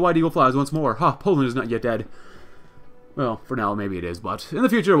horizon, the white eagle flies once more. Ha, Poland is not yet dead. Well, for now, maybe it is, but in the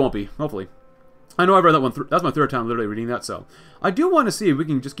future it won't be, hopefully. I know I've read that one. That's my third time literally reading that, so I do want to see if we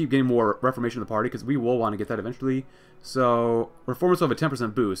can just keep getting more Reformation of the party, because we will want to get that eventually. So, Reformers will have a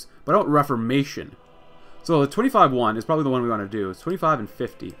 10% boost, but I want Reformation. So, the 25-1 is probably the one we want to do. It's 25 and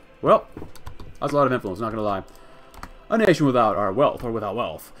 50. Well, that's a lot of influence, not going to lie. A nation without our wealth, or without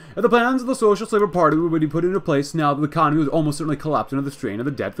wealth. If the plans of the Socialist Labour Party would be put into place now that the economy was almost certainly collapsed under the strain of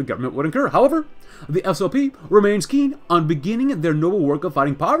the debt the government would incur. However, the SLP remains keen on beginning their noble work of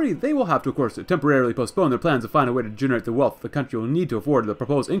fighting poverty. They will have to, of course, temporarily postpone their plans to find a way to generate the wealth the country will need to afford the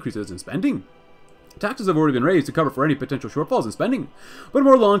proposed increases in spending. Taxes have already been raised to cover for any potential shortfalls in spending, but a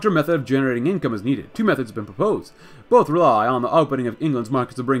more long-term method of generating income is needed. Two methods have been proposed. Both rely on the opening of England's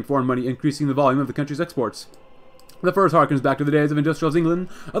markets to bring foreign money, increasing the volume of the country's exports. The first harkens back to the days of industrialist England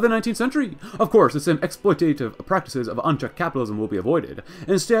of the 19th century. Of course, the same exploitative practices of unchecked capitalism will be avoided.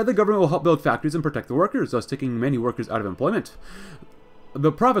 Instead, the government will help build factories and protect the workers, thus taking many workers out of employment.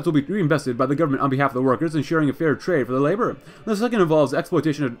 The profits will be reinvested by the government on behalf of the workers, ensuring a fair trade for the labor. The second involves the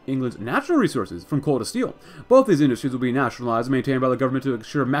exploitation of England's natural resources, from coal to steel. Both these industries will be nationalized and maintained by the government to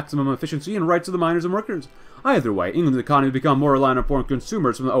ensure maximum efficiency and rights of the miners and workers. Either way, England's economy will become more reliant on foreign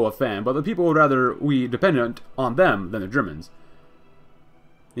consumers from the OFN, but the people would rather we dependent on them than the Germans.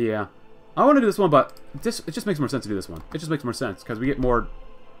 Yeah. I want to do this one, but it just makes more sense to do this one. It just makes more sense, because we get more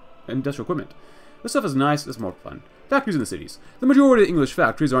industrial equipment. This stuff is nice, it's more fun. Factories in the cities. The majority of English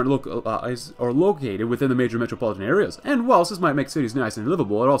factories aren't localized or located within the major metropolitan areas, and whilst this might make cities nice and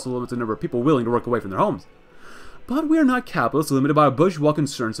livable, it also limits the number of people willing to work away from their homes. But we are not capitalists limited by a bourgeois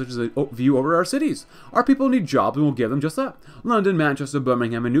concern such as a view over our cities. Our people need jobs and we'll give them just that. London, Manchester,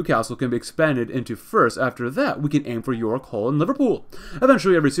 Birmingham, and Newcastle can be expanded into first. After that, we can aim for York, Hull, and Liverpool.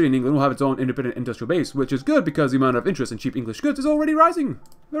 Eventually, every city in England will have its own independent industrial base, which is good because the amount of interest in cheap English goods is already rising.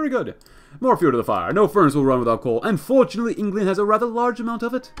 Very good. More fuel to the fire. No furnace will run without coal, and fortunately, England has a rather large amount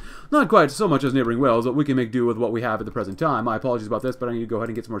of it. Not quite so much as neighboring Wales, but we can make do with what we have at the present time. My apologies about this, but I need to go ahead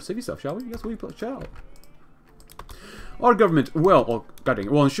and get some more city stuff, shall we? Yes, we shall. Our government will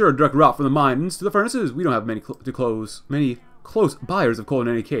ensure a direct route from the mines to the furnaces. We don't have many close buyers of coal in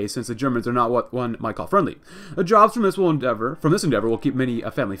any case, since the Germans are not what one might call friendly. The jobs from this endeavor will keep many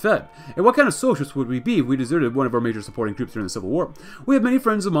a family fed. And what kind of socialists would we be if we deserted one of our major supporting groups during the Civil War? We have many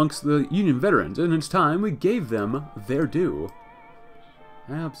friends amongst the Union veterans, and it's time we gave them their due.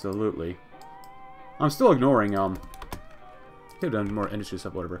 Absolutely. I'm still ignoring, could have done more industry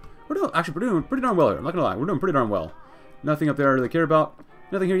stuff, whatever. We're doing pretty darn well here, I'm not gonna lie. We're doing pretty darn well. Nothing up there I really care about.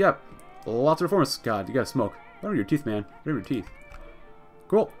 Nothing here yet. Lots of reformists. God, you gotta smoke. What are your teeth, man? What are your teeth?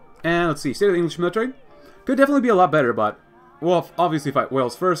 Cool. And let's see. State of the English military. Could definitely be a lot better, but we'll obviously fight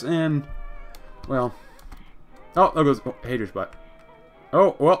Wales first, and well. Oh, there goes Hader's butt.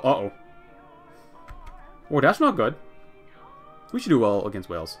 Oh, well, uh-oh. Oh, that's not good. We should do well against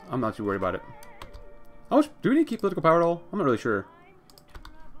Wales. I'm not too worried about it. How much do we need to keep political power at all? I'm not really sure.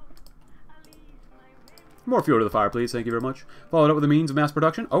 More fuel to the fire, please. Thank you very much. Followed up with the means of mass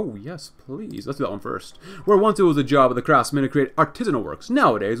production. Oh, yes, please. Let's do that one first. Where once it was a job of the craftsmen to create artisanal works,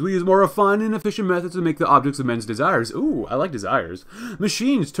 nowadays we use more refined and efficient methods to make the objects of men's desires. Ooh, I like desires.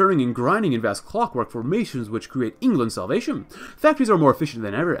 Machines turning and grinding in vast clockwork formations which create England's salvation. Factories are more efficient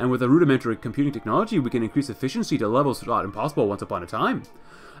than ever, and with a rudimentary computing technology, we can increase efficiency to levels thought impossible once upon a time.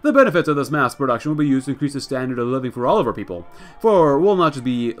 The benefits of this mass production will be used to increase the standard of living for all of our people. For we'll not just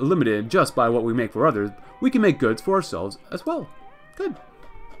be limited just by what we make for others, we can make goods for ourselves as well. Good.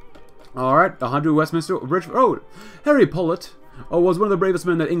 Alright, 100 Westminster Bridge Road. Harry Pullet was one of the bravest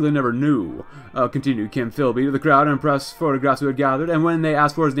men that England ever knew, continued Kim Philby to the crowd and press photographs who had gathered, and when they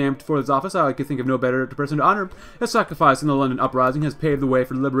asked for his name for this office, I could think of no better person to honor. His sacrifice in the London uprising has paved the way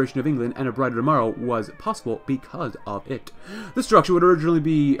for the liberation of England, and a brighter tomorrow was possible because of it. The structure would originally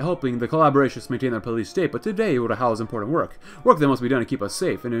be helping the collaborators maintain their police state, but today it would house important work that must be done to keep us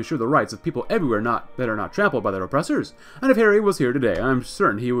safe and ensure the rights of people everywhere that are not trampled by their oppressors. And if Harry was here today, I'm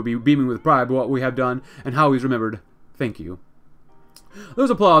certain he would be beaming with pride by what we have done and how he's remembered. Thank you. There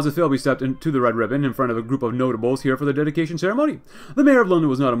was applause as Philby stepped into the red ribbon in front of a group of notables here for the dedication ceremony. The mayor of London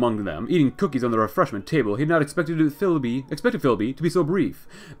was not among them, eating cookies on the refreshment table. He had not expected Philby to be so brief,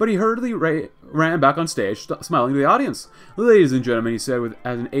 but he hurriedly ran back on stage, smiling to the audience. "Ladies and gentlemen," he said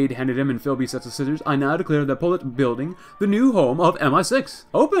as an aide handed him and Philby sets of scissors, "I now declare the Pullet Building the new home of MI6.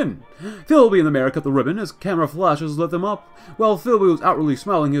 Open!" Philby and the mayor cut the ribbon as camera flashes lit them up. While Philby was outwardly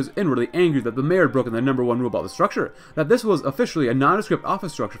smiling, he was inwardly angry that the mayor had broken the #1 rule about the structure, that this was officially a nondescript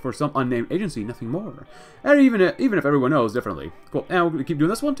office structure for some unnamed agency, nothing more. And even if everyone knows differently. Cool. And we're going to keep doing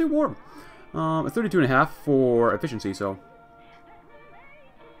this one too, more. 32.5 for efficiency, so.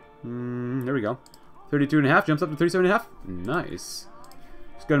 There we go. 32.5 jumps up to 37.5. Nice.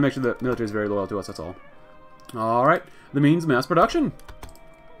 Just got to make sure the military is very loyal to us, that's all. Alright. The means mass production.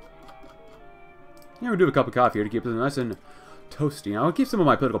 Yeah, we'll do a cup of coffee here to keep it nice and toasty. I'll keep some of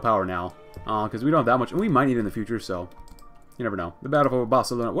my political power now, because we don't have that much, and we might need it in the future, so you never know. The battle for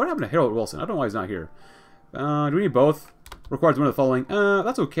Barcelona. What happened to Harold Wilson? I don't know why he's not here. Do we need both? Requires one of the following.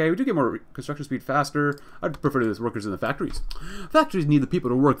 That's okay. We do get more construction speed faster. I'd prefer to do this workers in the factories. Factories need the people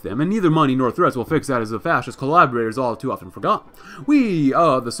to work them, and neither money nor threats will fix that, as the fascist collaborators all too often forgot. We,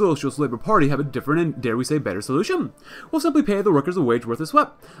 the Socialist Labor Party, have a different and, dare we say, better solution. We'll simply pay the workers a wage worth a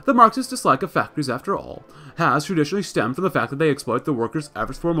sweat. The Marxist dislike of factories, after all, has traditionally stemmed from the fact that they exploit the workers'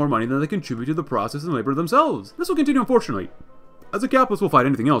 efforts for more money than they contribute to the process and labor themselves. This will continue, unfortunately. As a capitalist, we'll fight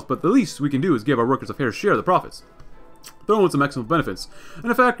anything else, but the least we can do is give our workers a fair share of the profits. Throw in some excellent benefits,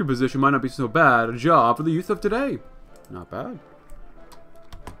 and a factory position might not be so bad a job for the youth of today. Not bad.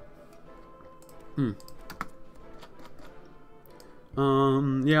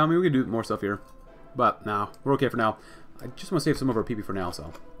 Yeah, I mean, we can do more stuff here. But, no, we're okay for now. I just want to save some of our PP for now,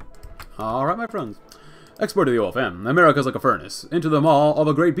 so. Alright, my friends. Export to the OFM. America's like a furnace. Into them all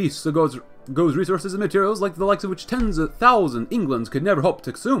the great beasts that goes resources and materials like the likes of which tens of thousands Englands could never hope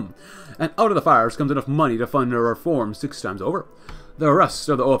to consume. And out of the fires comes enough money to fund their reforms 6 times over. The rest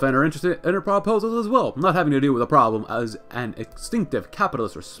of the OFN are interested in our proposals as well, not having to deal with a problem as an instinctive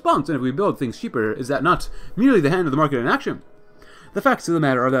capitalist response, and if we build things cheaper, is that not merely the hand of the market in action? The facts of the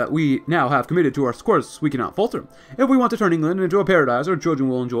matter are that we now have committed to our course we cannot falter. If we want to turn England into a paradise our children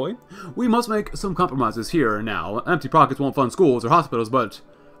will enjoy, we must make some compromises here and now. Empty pockets won't fund schools or hospitals, but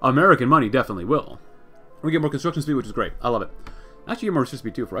American money definitely will. We get more construction speed, which is great. I love it. Actually, get more research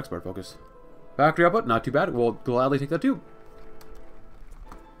speed too for export focus. Factory output, not too bad. We'll gladly take that too.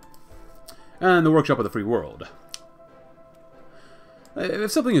 And the workshop of the free world.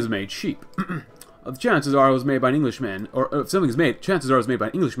 If something is made cheap, chances are it was made by an Englishman, or if something is made, chances are it was made by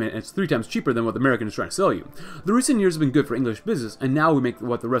an Englishman, and it's 3 times cheaper than what the American is trying to sell you. The recent years have been good for English business, and now we make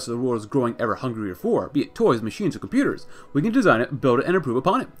what the rest of the world is growing ever hungrier for, be it toys, machines, or computers. We can design it, build it, and improve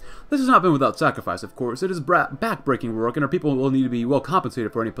upon it. This has not been without sacrifice, of course. It is back-breaking work, and our people will need to be well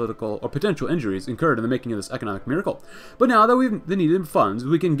compensated for any political or potential injuries incurred in the making of this economic miracle. But now that we've the needed funds,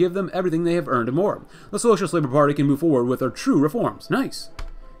 we can give them everything they have earned and more. The Socialist Labor Party can move forward with our true reforms. Nice.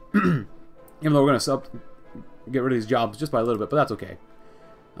 Even though we're going to get rid of these jobs just by a little bit, but that's okay.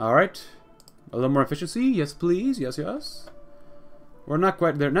 Alright. A little more efficiency. Yes, please. Yes, yes. We're not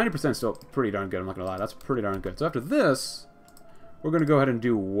quite there. 90% still pretty darn good. I'm not going to lie. That's pretty darn good. So after this, we're going to go ahead and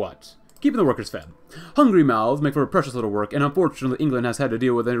do what? Keeping the workers fed. Hungry mouths make for a precious little work, and unfortunately England has had to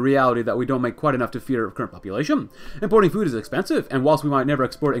deal with the reality that we don't make quite enough to feed our current population. Importing food is expensive, and whilst we might never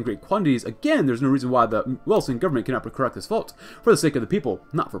export in great quantities, again, there's no reason why the Wilson government cannot correct this fault, for the sake of the people,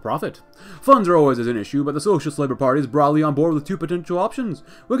 not for profit. Funds are always an issue, but the Socialist Labor Party is broadly on board with 2 potential options.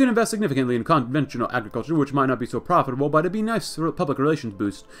 We can invest significantly in conventional agriculture, which might not be so profitable, but it'd be nice for a public relations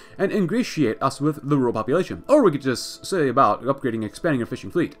boost, and ingratiate us with the rural population. Or we could just say about upgrading and expanding our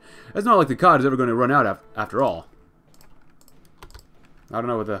fishing fleet. It's not like the cod is ever going to run out after all. I don't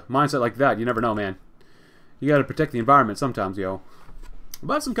know, with a mindset like that, you never know, man. You gotta protect the environment sometimes, yo.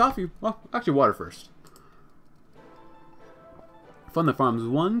 Buy some coffee. Well, actually water first. Fund the farms.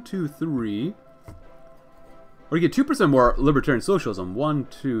 1, 2, 3. Or you get 2% more libertarian socialism. 1,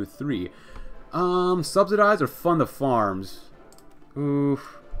 2, 3. Subsidize or fund the farms?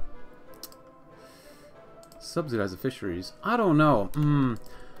 Oof. Subsidize the fisheries. I don't know.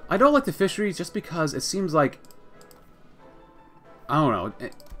 I don't like the fisheries just because it seems like I don't know.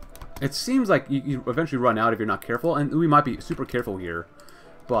 It seems like you eventually run out if you're not careful, and we might be super careful here,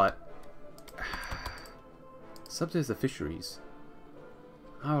 but subsidize the fisheries.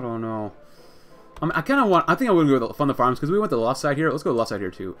 I don't know. I mean, I kind of want. I think I'm going to go with fund the farms because we went to the left side here. Let's go to the left side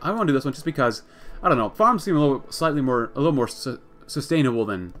here too. I want to do this one just because I don't know. Farms seem a little more sustainable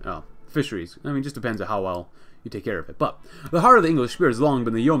than fisheries. I mean, it just depends on how well you take care of it. But the heart of the English spirit has long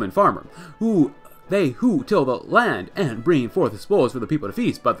been the yeoman farmer, who till the land and bring forth the spoils for the people to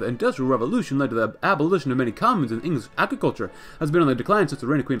feast. But the Industrial Revolution led to the abolition of many commons, and English agriculture has been on the decline since the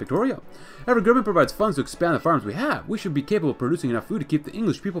reign of Queen Victoria. Every government provides funds to expand the farms we have. We should be capable of producing enough food to keep the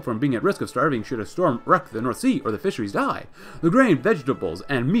English people from being at risk of starving should a storm wreck the North Sea or the fisheries die. The grain, vegetables,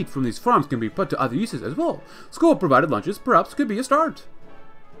 and meat from these farms can be put to other uses as well. School-provided lunches perhaps could be a start.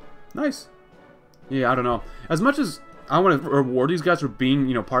 Nice. Yeah, I don't know. As much as I want to reward these guys for being,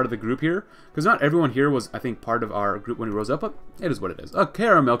 you know, part of the group here, because not everyone here was, I think, part of our group when we rose up, but it is what it is. A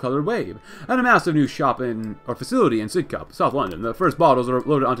caramel-colored wave, and a massive new shop or facility in Sidcup, South London. The first bottles are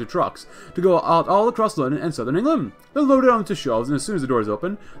loaded onto trucks to go out all across London and southern England. They're loaded onto shelves, and as soon as the doors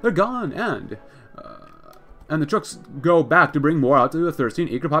open, they're gone, and the trucks go back to bring more out to the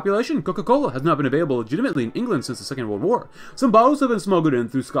 13-acre population. Coca-Cola has not been available legitimately in England since the Second World War. Some bottles have been smuggled in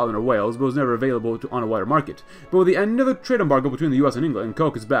through Scotland or Wales, but was never available on a wider market. But with the end of the trade embargo between the US and England,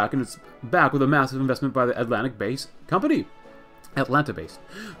 Coke is back, and it's back with a massive investment by the Atlanta-based company.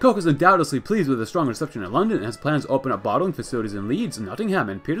 Coke is undoubtedly pleased with the strong reception in London and has plans to open up bottling facilities in Leeds, Nottingham,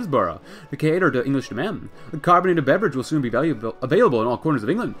 and Peterborough to cater to English demand. The carbonated beverage will soon be available in all corners of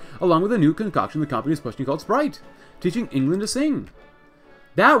England, along with a new concoction the company is pushing called Sprite, teaching England to sing.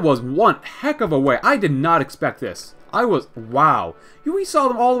 That was one heck of a way. I did not expect this. Wow. We saw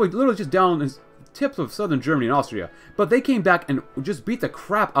them all the way, literally just down in tips of southern Germany and Austria, but they came back and just beat the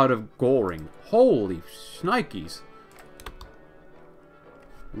crap out of Goring. Holy shnikes.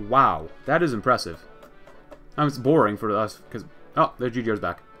 Wow, that is impressive. I mean, it's boring for us, because... Oh, their GGR's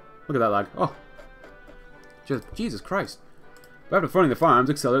back. Look at that lag. Oh. Just, Jesus Christ. But after funding the farms,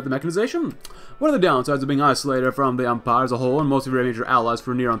 accelerate the mechanization. One of the downsides of being isolated from the Empire as a whole and most of your major allies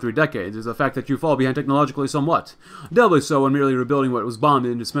for near on 3 decades is the fact that you fall behind technologically somewhat. Doubly so when merely rebuilding what was bombed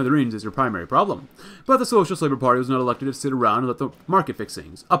into smithereens is your primary problem. But the Socialist Labour Party was not elected to sit around and let the market fix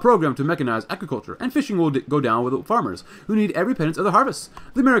things. A program to mechanize agriculture and fishing will go down with the farmers, who need every penance of the harvest.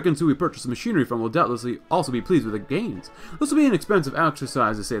 The Americans who we purchase the machinery from will doubtlessly also be pleased with the gains. This will be an expensive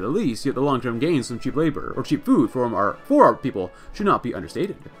exercise to say the least, yet the long-term gains from cheap labor, or cheap food for our people, should not be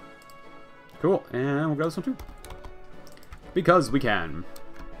understated. Cool, and we'll grab this one too. Because we can.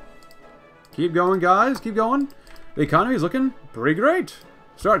 Keep going, guys, keep going. The economy is looking pretty great.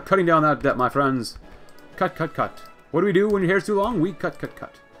 Start cutting down that debt, my friends. Cut, cut, cut. What do we do when your hair's too long? We cut, cut,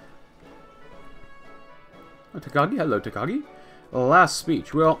 cut. Oh, Takagi, hello, Takagi. Last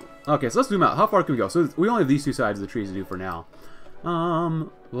speech. Well, okay, so let's zoom out. How far can we go? So we only have these two sides of the trees to do for now.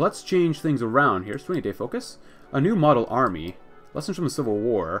 Let's change things around here. It's 20-day focus. A new model army. Lessons from the Civil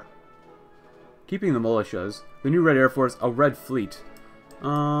War. Keeping the militias. The new Red Air Force. A Red Fleet.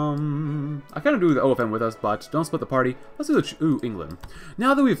 I kind of do the OFM with us, but don't split the party. Let's do the England.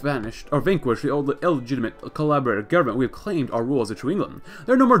 Now that we've vanquished the old illegitimate collaborator government, we have claimed our rule as a true England.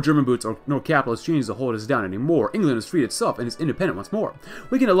 There are no more German boots or no capitalist chains to hold us down anymore. England has freed itself and is independent once more.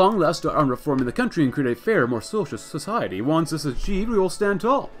 We can at long last start on reforming the country and create a fair, more social society. Once this is achieved, we will stand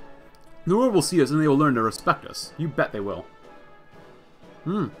tall. The world will see us and they will learn to respect us. You bet they will.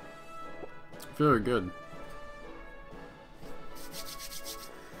 Very good.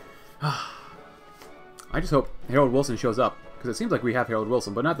 I just hope Harold Wilson shows up, because it seems like we have Harold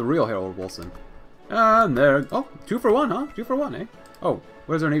Wilson, but not the real Harold Wilson. And there... Oh, 2 for 1, huh? 2 for 1, eh? Oh,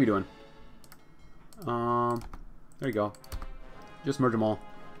 what is our Navy doing? There you go. Just merge them all.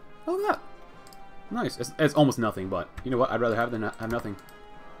 Oh, look at that. Nice. It's almost nothing, but you know what? I'd rather have than have nothing.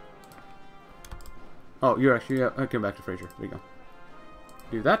 Oh, you're actually... Yeah, I'll come back to Fraser. There you go.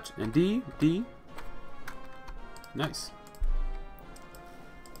 Do that, and D. Nice.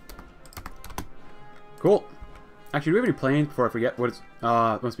 Cool. Actually, do we have any planes before I forget what it's...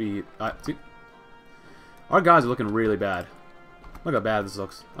 it must be... see? Our guys are looking really bad. Look how bad this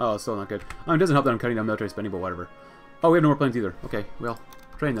looks. Oh, it's still not good. It doesn't help that I'm cutting down military spending, but whatever. Oh, we have no more planes either. Okay, well,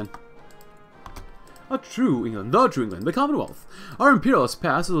 train then. A true England, the Commonwealth. Our imperialist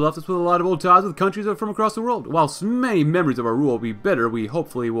past has left us with a lot of old ties with countries from across the world. Whilst many memories of our rule will be better, we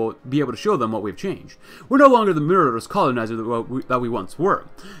hopefully will be able to show them what we've changed. We're no longer the murderous colonizer that we once were.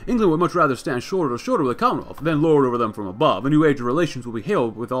 England would much rather stand shoulder to shoulder with the Commonwealth than lord over them from above. A new age of relations will be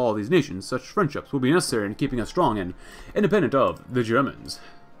hailed with all these nations. Such friendships will be necessary in keeping us strong and independent of the Germans.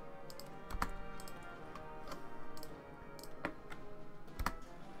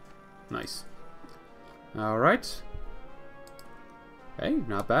 Nice. Alright. Hey,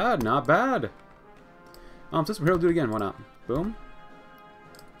 not bad, not bad. Since we're here, we'll do it again. Why not? Boom.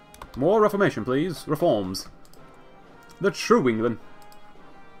 More reformation, please. Reforms. The true England.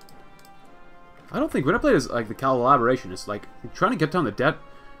 I don't think when I play as like the collaboration, it's like trying to get down the debt,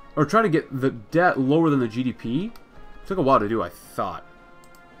 or trying to get the debt lower than the GDP. Took a while to do, I thought.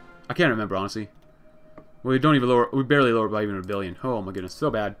 I can't remember honestly. We don't even lower. We barely lower by even a billion. Oh my goodness, so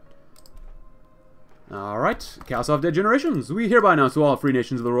bad. Alright, cast off dead generations. We hereby announce to all free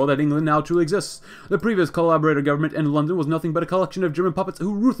nations of the world that England now truly exists. The previous collaborator government in London was nothing but a collection of German puppets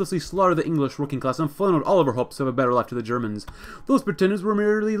who ruthlessly slaughtered the English working class and funneled all of our hopes of a better life to the Germans. Those pretenders were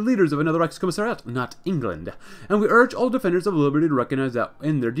merely leaders of another Reichskommissariat, not England. And we urge all defenders of liberty to recognize that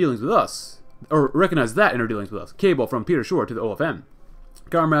in their dealings with us. Cable from Peter Shore to the OFM.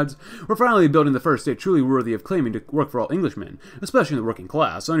 Comrades, we're finally building the first state truly worthy of claiming to work for all Englishmen, especially in the working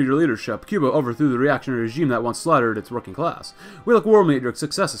class. Under your leadership, Cuba overthrew the reactionary regime that once slaughtered its working class. We look warmly at your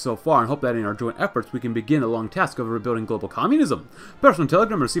successes so far and hope that in our joint efforts we can begin the long task of rebuilding global communism. Personal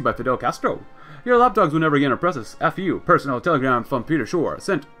telegram received by Fidel Castro. Your lapdogs will never again oppress us. FU. Personal telegram from Peter Shore,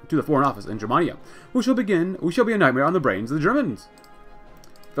 sent to the Foreign Office in Germania. We shall be a nightmare on the brains of the Germans.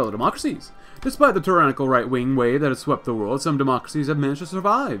 Fellow democracies. Despite the tyrannical right-wing wave that has swept the world, some democracies have managed to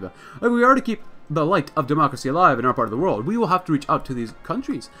survive. If we are to keep the light of democracy alive in our part of the world, we will have to reach out to these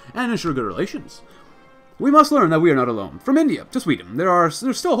countries and ensure good relations. We must learn that we are not alone. From India to Sweden,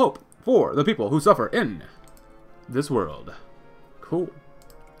 there's still hope for the people who suffer in this world. Cool.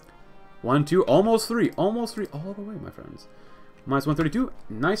 1, 2, almost 3. Almost 3 all the way, my friends. Minus 132.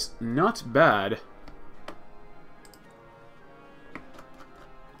 Nice. Not bad.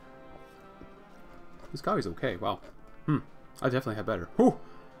 This coffee's okay. Wow. I definitely have better. Whew.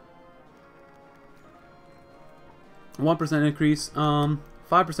 1% increase. 5%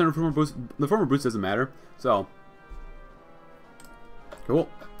 reformer boost. The reformer boost doesn't matter. So. Cool.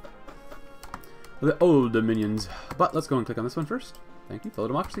 The old dominions. But let's go and click on this one first. Thank you, fellow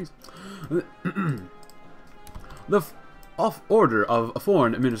democracies. Off order of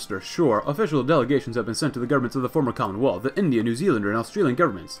Foreign Minister Shore, official delegations have been sent to the governments of the former Commonwealth, the Indian, New Zealand, and Australian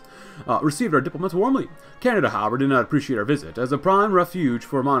governments. Received our diplomats warmly. Canada, however, did not appreciate our visit. As a prime refuge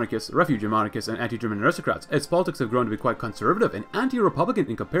in monarchists and anti-German aristocrats, its politics have grown to be quite conservative and anti-republican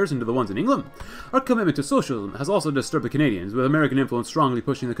in comparison to the ones in England. Our commitment to socialism has also disturbed the Canadians, with American influence strongly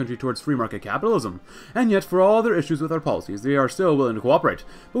pushing the country towards free market capitalism. And yet, for all their issues with our policies, they are still willing to cooperate.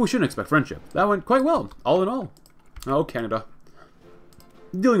 But we shouldn't expect friendship. That went quite well, all in all. Oh, Canada.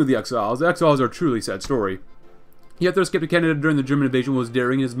 Dealing with the exiles are a truly sad story. Yet their escape to Canada during the German invasion was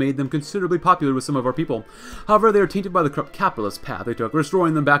daring and has made them considerably popular with some of our people. However, they are tainted by the corrupt capitalist path they took.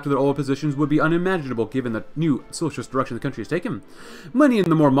 Restoring them back to their old positions would be unimaginable given the new socialist direction the country has taken. Many in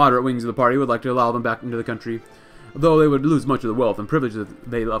the more moderate wings of the party would like to allow them back into the country, though they would lose much of the wealth and privileges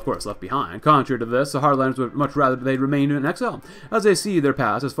they, of course, left behind. Contrary to this, the Hardliners would much rather they remain in exile, as they see their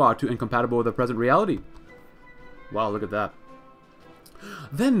past as far too incompatible with their present reality. Wow, look at that.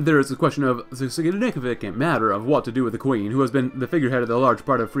 Then there is the question of the significant matter of what to do with the Queen, who has been the figurehead of the large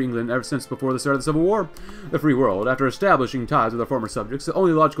part of free England ever since before the start of the Civil War. The free world, after establishing ties with their former subjects, the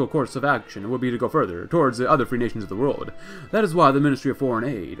only logical course of action would be to go further, towards the other free nations of the world. That is why the Ministry of Foreign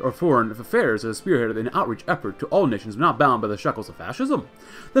Aid, or Foreign Affairs, has spearheaded an outreach effort to all nations not bound by the shackles of fascism.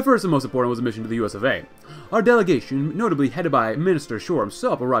 The first and most important was a mission to the US of A. Our delegation, notably headed by Minister Shore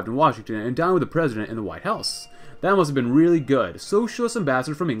himself, arrived in Washington and dined with the President in the White House. That must have been really good. Socialist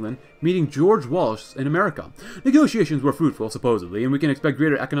ambassador from England meeting George Wallace in America. Negotiations were fruitful, supposedly, and we can expect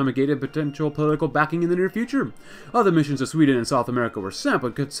greater economic aid and potential political backing in the near future. Other missions to Sweden and South America were sent,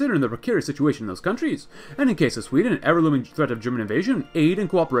 but considering the precarious situation in those countries, and in case of Sweden, an ever-looming threat of German invasion, aid and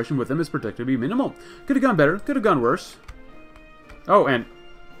cooperation with them is predicted to be minimal. Could have gone better, could have gone worse. Oh, and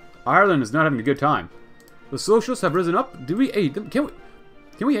Ireland is not having a good time. The socialists have risen up. Do we aid them? Can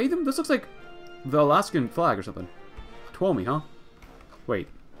we aid them? This looks like the Alaskan flag or something. Tuomi, huh? Wait.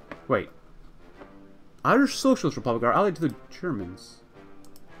 Irish Socialist Republic are allied to the Germans.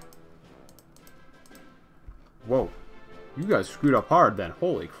 Whoa. You guys screwed up hard then.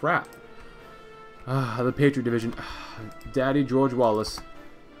 Holy crap. The Patriot Division. Daddy George Wallace.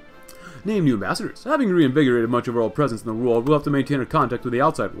 Name new ambassadors. Having reinvigorated much of our old presence in the world, we'll have to maintain our contact with the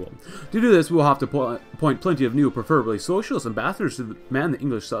outside world. To do this, we'll have to appoint plenty of new, preferably socialist ambassadors to man the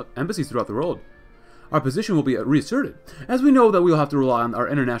English embassies throughout the world. Our position will be reasserted, as we know that we will have to rely on our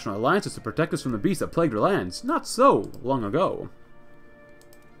international alliances to protect us from the beasts that plagued our lands not so long ago.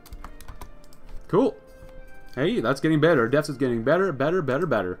 Cool. Hey, that's getting better. Deficit's getting better. 1,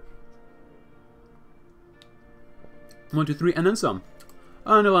 2, 3, and then some.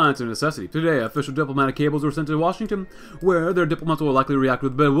 An alliance of necessity. Today, official diplomatic cables were sent to Washington, where their diplomats will likely react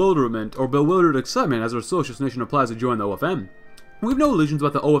with bewilderment or bewildered excitement as our socialist nation applies to join the OFM. We have no illusions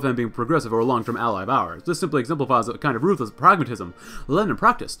about the OFM being progressive or a long-term ally of ours. This simply exemplifies a kind of ruthless pragmatism Lenin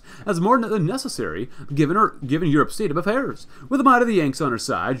practiced, as more than necessary given Europe's state of affairs. With the might of the Yanks on our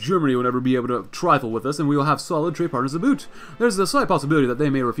side, Germany will never be able to trifle with us, and we will have solid trade partners to boot. There's a slight possibility that they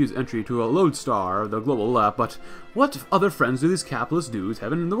may refuse entry to a lodestar of the global left, but what other friends do these capitalist dudes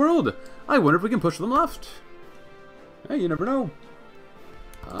have in the world? I wonder if we can push them left. Hey, you never know.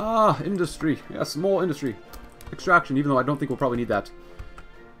 Industry. Yeah, small industry. Extraction, even though I don't think we'll probably need that.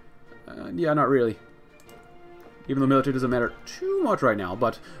 Yeah, not really. Even though military doesn't matter too much right now,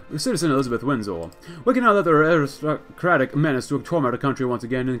 but Citizen Elizabeth Windsor. We can now let the aristocratic menace to torment our country once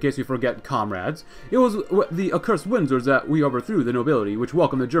again, in case we forget, comrades. It was the accursed Windsors that we overthrew the nobility, which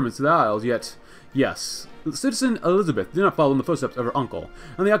welcomed the Germans to the Isles, yet, yes, Citizen Elizabeth did not follow in the footsteps of her uncle,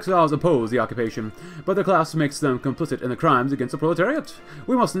 and the exiles opposed the occupation, but their class makes them complicit in the crimes against the proletariat.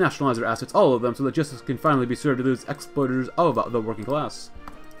 We must nationalize their assets, all of them, so that justice can finally be served to those exploiters of the working class.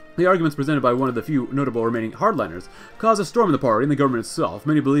 The arguments presented by one of the few notable remaining hardliners caused a storm in the party and the government itself.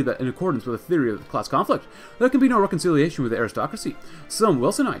 Many believe that in accordance with the theory of class conflict, there can be no reconciliation with the aristocracy. Some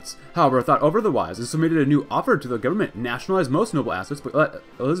Wilsonites, however, thought otherwise and submitted a new offer to the government: nationalize most noble assets, but let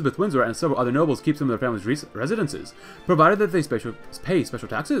Elizabeth Windsor and several other nobles keep some of their family's residences, provided that they pay special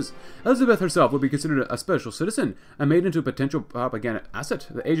taxes. Elizabeth herself would be considered a special citizen and made into a potential propaganda asset.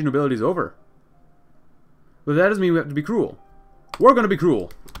 The age of nobility is over. But that doesn't mean we have to be cruel. We're going to be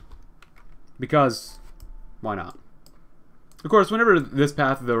cruel. Because, why not? Of course, whenever this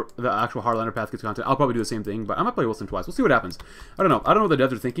path, the actual hardliner path gets content, I'll probably do the same thing, but I might play Wilson twice. We'll see what happens. I don't know. I don't know what the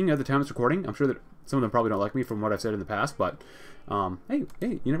devs are thinking at the time it's recording. I'm sure that some of them probably don't like me from what I've said in the past, but, hey,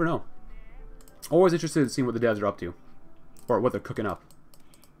 you never know. Always interested in seeing what the devs are up to. Or what they're cooking up.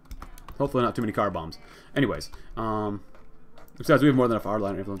 Hopefully not too many car bombs. Anyways, besides, we have more than enough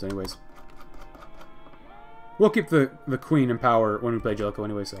hardliner influence anyways. We'll keep the queen in power when we play Jellicoe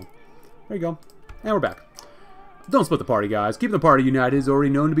anyway, so... There you go. And we're back. Don't split the party, guys. Keeping the party united is already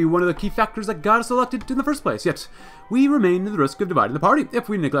known to be one of the key factors that got us elected in the first place. Yet, we remain at the risk of dividing the party if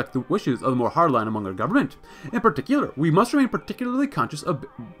we neglect the wishes of the more hardline among our government. In particular, we must remain particularly conscious of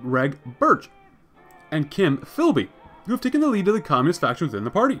Reg Birch and Kim Philby, who have taken the lead of the communist faction within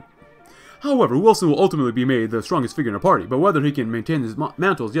the party. However, Wilson will ultimately be made the strongest figure in the party, but whether he can maintain his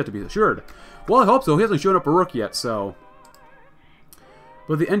mantle is yet to be assured. Well, I hope so. He hasn't shown up for work yet, so...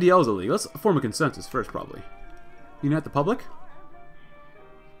 But the NDL is a league. Let's form a consensus first, probably. Unite the public?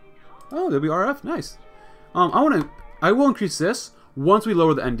 Oh, WRF. Nice. I will increase this once we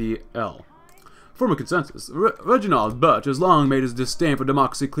lower the NDL. Form a consensus. Reginald Birch has long made his disdain for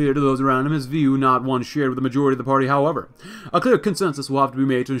democracy clear to those around him, his view not one shared with the majority of the party, however. A clear consensus will have to be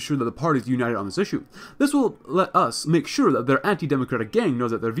made to ensure that the party is united on this issue. This will let us make sure that their anti-democratic gang knows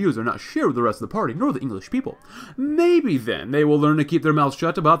that their views are not shared with the rest of the party, nor the English people. Maybe then they will learn to keep their mouths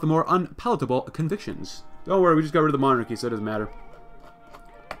shut about the more unpalatable convictions. Don't worry, we just got rid of the monarchy, so it doesn't matter.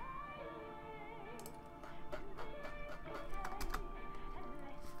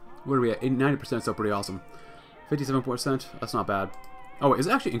 What are we at? 90%, still pretty awesome. 57%, that's not bad. Oh wait, is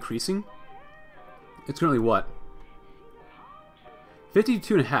it actually increasing? It's currently what?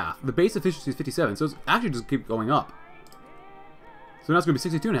 52.5. The base efficiency is 57, so it's actually just keep going up. So now it's going to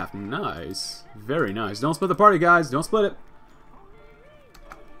be 62.5. Nice. Very nice. Don't split the party, guys. Don't split it.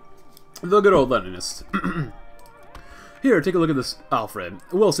 The good old Leninist. Here, take a look at this, Alfred.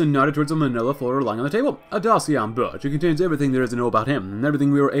 Wilson nodded towards a manila folder lying on the table. A dossier on Birch. It contains everything there is to know about him, and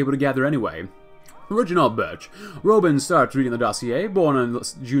everything we were able to gather anyway. Reginald Birch. Robin starts reading the dossier. Born on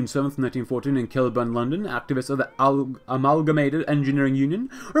June 7th, 1914 in Kilburn, London. Activist of the Amalgamated Engineering Union.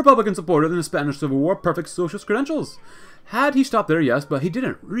 Republican supporter in the Spanish Civil War. Perfect socialist credentials. Had he stopped there, yes, but he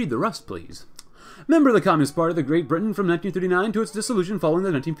didn't. Read the rest, please. Member of the Communist Party of Great Britain from 1939 to its dissolution following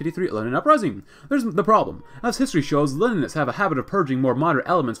the 1953 Lenin Uprising. There's the problem. As history shows, Leninists have a habit of purging more moderate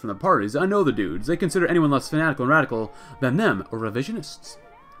elements from the parties. I know the dudes. They consider anyone less fanatical and radical than them revisionists.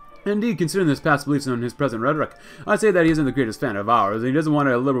 Indeed, considering his past beliefs and his present rhetoric, I'd say that he isn't the greatest fan of ours, and he doesn't want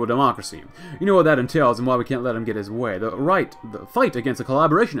a liberal democracy. You know what that entails and why we can't let him get his way. The fight against the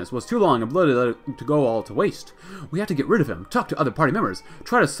collaborationists was too long and bloody to go all to waste. We have to get rid of him, talk to other party members,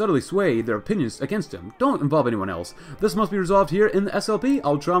 try to subtly sway their opinions against him. Don't involve anyone else. This must be resolved here in the SLP.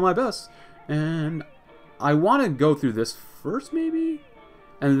 I'll try my best. And I want to go through this first, maybe?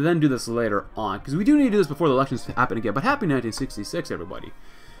 And then do this later on, because we do need to do this before the elections happen again. But happy 1966, everybody.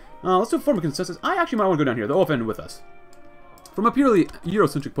 Let's do a form of consensus. I actually might want to go down here. The OFN with us. From a purely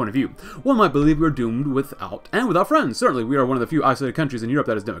Eurocentric point of view, one might believe we are doomed without friends. Certainly, we are one of the few isolated countries in Europe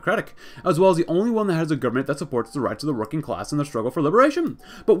that is democratic, as well as the only one that has a government that supports the rights of the working class in the struggle for liberation.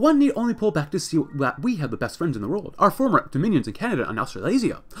 But one need only pull back to see that we have the best friends in the world, our former dominions in Canada and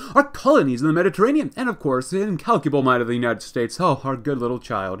Australasia, our colonies in the Mediterranean, and of course, the incalculable might of the United States. Oh, our good little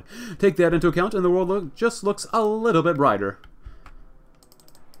child. Take that into account, and the world just looks a little bit brighter.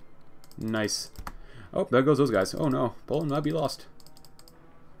 Nice. Oh, there goes those guys. Oh no, Poland might be lost.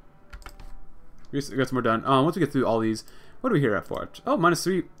 We got some more done. Once we get through all these, what do we here at for it? Oh,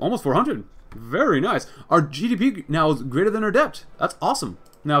 -3, almost 400. Very nice. Our GDP now is greater than our debt. That's awesome.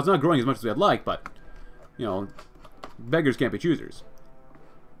 Now, it's not growing as much as we'd like, but, you know, beggars can't be choosers.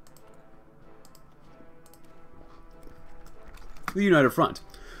 The United Front.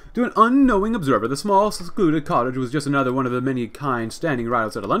 To an unknowing observer, the small, secluded cottage was just another one of the many kind standing right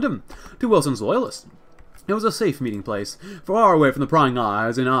outside of London. To Wilson's loyalists, it was a safe meeting place, far away from the prying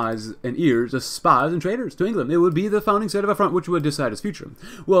eyes and ears of spies and traitors. To England, it would be the founding state of a front which would decide its future.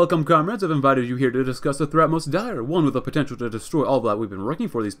 Welcome, comrades. I've invited you here to discuss the threat most dire, one with the potential to destroy all that we've been working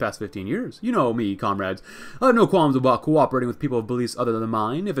for these past 15 years. You know me, comrades. I have no qualms about cooperating with people of beliefs other than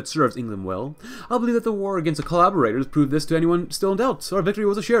mine, if it serves England well. I believe that the war against the collaborators proved this to anyone still in doubt. Our victory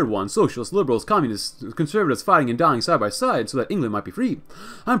was a shared one. Socialists, liberals, communists, conservatives fighting and dying side by side so that England might be free.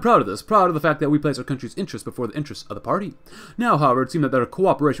 I'm proud of this, proud of the fact that we place our country's interests before the interests of the party. Now, however, it seems that their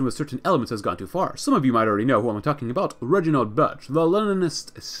cooperation with certain elements has gone too far. Some of you might already know who I'm talking about. Reginald Birch, the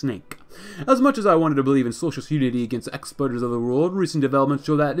Leninist snake. As much as I wanted to believe in socialist unity against the exploiters of the world, recent developments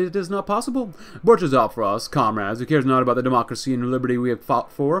show that it is not possible. Birch is out for us, comrades, who cares not about the democracy and liberty we have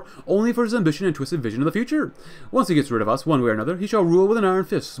fought for, only for his ambition and twisted vision of the future. Once he gets rid of us, one way or another, he shall rule with an iron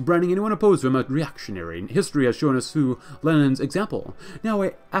fist, branding anyone opposed to him a reactionary. History has shown us through Lenin's example. Now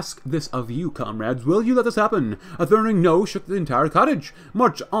I ask this of you, comrades, will you let this happen? A thundering no shook the entire cottage.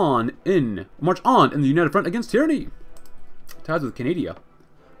 March on in the United Front against tyranny. Ties with Canada.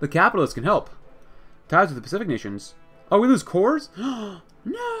 The capitalists can help. Ties with the Pacific nations. Oh, we lose cores?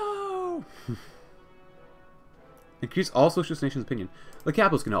 No! Increase all socialist nations' opinion. The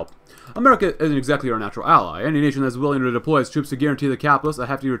capitalists can help. America isn't exactly our natural ally. Any nation that's willing to deploy its troops to guarantee the capitalists a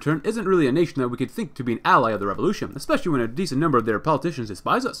hefty return isn't really a nation that we could think to be an ally of the revolution, especially when a decent number of their politicians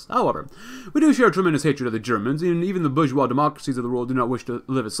despise us. However, we do share a tremendous hatred of the Germans, and even the bourgeois democracies of the world do not wish to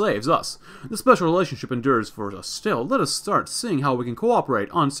live as slaves, us. The special relationship endures for us still. Let us start seeing how we can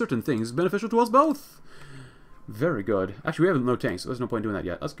cooperate on certain things beneficial to us both. Very good. Actually, we have no tanks, so there's no point in doing that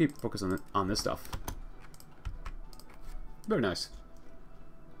yet. Let's keep focusing on this stuff. Very nice.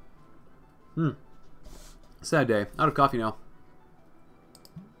 Sad day. Out of coffee now.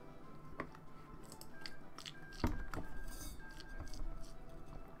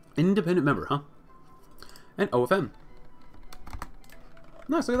 Independent member, huh? And OFM.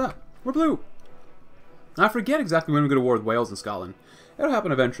 Nice, look at that. We're blue. I forget exactly when we go to war with Wales and Scotland. It'll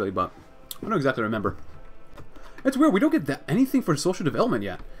happen eventually, but I don't exactly remember. It's weird. We don't get anything for social development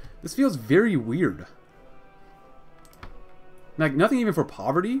yet. This feels very weird. Like, nothing even for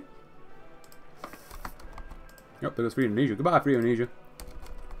poverty? Yep, there goes Free Indonesia. Goodbye, Free Indonesia.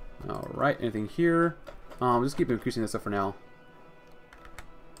 Alright, anything here? Just keep increasing this stuff for now.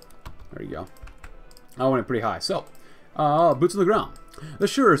 There you go. I want it pretty high. So, boots on the ground. The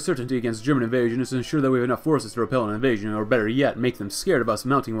surest certainty against German invasion is to ensure that we have enough forces to repel an invasion, or better yet, make them scared of us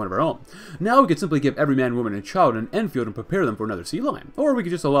mounting one of our own. Now we could simply give every man, woman, and child an Enfield and prepare them for another sea lion. Or we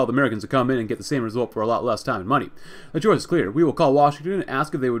could just allow the Americans to come in and get the same result for a lot less time and money. The choice is clear. We will call Washington and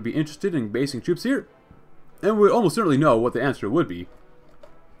ask if they would be interested in basing troops here. And we almost certainly know what the answer would be.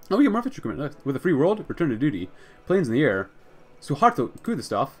 Oh, we get more infantry equipment. With a free world, return to duty. Planes in the air. So hard to do the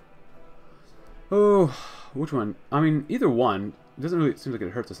stuff. Oh, which one? I mean, either one. It doesn't really seem like it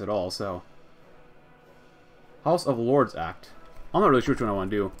hurts us at all, so. House of Lords Act. I'm not really sure which one I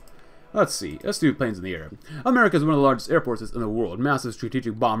want to do. Let's see. Let's do planes in the air. America is one of the largest air forces in the world. Massive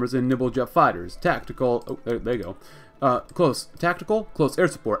strategic bombers and nimble jet fighters. Tactical. Oh, there you go. Tactical, close air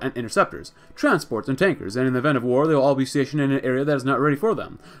support, and interceptors. Transports and tankers. And in the event of war, they will all be stationed in an area that is not ready for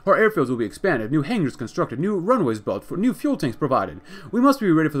them. Our airfields will be expanded. New hangars constructed. New runways built. New fuel tanks provided. We must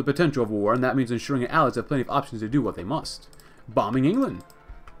be ready for the potential of war, and that means ensuring that allies have plenty of options to do what they must. Bombing England.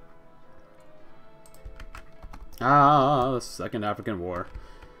 The Second African War.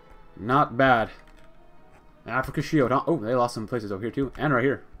 Not bad. Africa Shield. Oh, they lost some places over here too. And right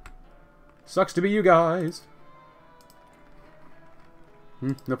here. Sucks to be you guys.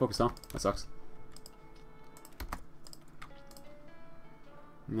 No focus on. That sucks.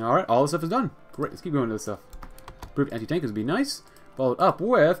 Alright, all this stuff is done. Great, let's keep going to this stuff. Improved anti-tank would be nice. followed up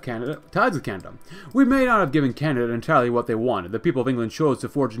with Canada, ties with Canada. We may not have given Canada entirely what they wanted. The people of England chose to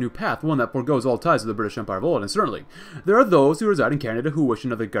forge a new path, one that forgoes all ties to the British Empire of old, and certainly there are those who reside in Canada who wish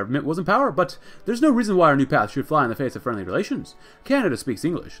another government was in power, but there's no reason why our new path should fly in the face of friendly relations. Canada speaks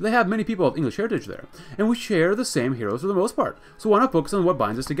English. They have many people of English heritage there, and we share the same heroes for the most part, so why not focus on what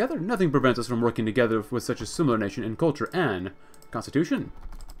binds us together? Nothing prevents us from working together with such a similar nation in culture and constitution.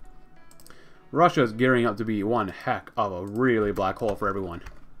 Russia is gearing up to be one heck of a really black hole for everyone,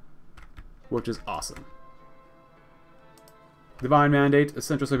 which is awesome. Divine Mandate, the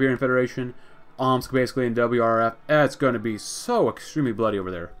Central Siberian Federation, Omsk basically in WRF. It's going to be so extremely bloody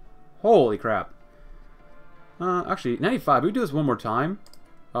over there. Holy crap. Actually, 95. We do this one more time.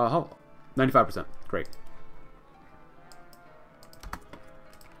 95%. Great.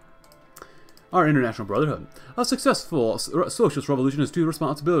 Our international brotherhood. A successful socialist revolution has two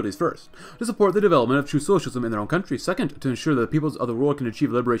responsibilities. First, to support the development of true socialism in their own country. Second, to ensure that the peoples of the world can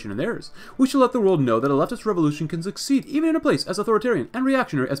achieve liberation in theirs. We shall let the world know that a leftist revolution can succeed even in a place as authoritarian and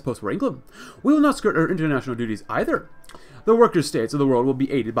reactionary as post-war England. We will not skirt our international duties either. The workers' states of the world will be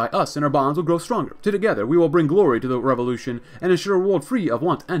aided by us, and our bonds will grow stronger. Together, we will bring glory to the revolution and ensure a world free of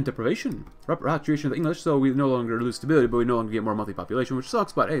want and deprivation. Repatriation of the English, so we no longer lose stability, but we no longer get more monthly population, which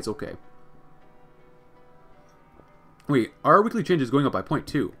sucks, but hey, it's okay. Wait, our weekly change is going up by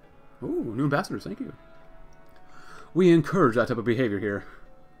 0.2. Ooh, new ambassadors, thank you. We encourage that type of behavior here.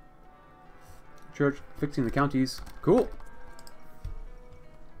 Church, fixing the counties. Cool.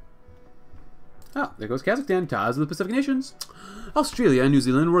 Ah, there goes Kazakhstan, ties with the Pacific nations. Australia and New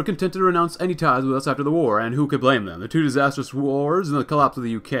Zealand were content to renounce any ties with us after the war, and who could blame them? The two disastrous wars and the collapse of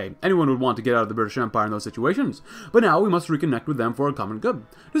the UK. Anyone would want to get out of the British Empire in those situations. But now we must reconnect with them for a common good.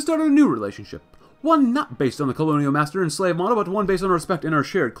 To start a new relationship. One not based on the colonial master and slave model, but one based on respect in our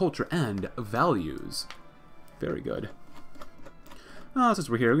shared culture and values. Very good. Since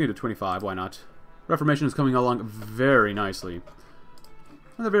we're here, we need a 25, why not? Reformation is coming along very nicely.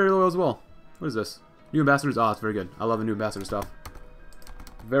 And they're very loyal as well. What is this? New ambassadors? Ah, it's very good. I love the new ambassador stuff.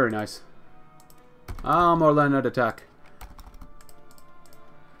 Very nice. More land attack.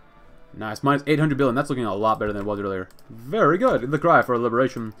 Nice. Minus 800 billion. That's looking a lot better than it was earlier. Very good. The cry for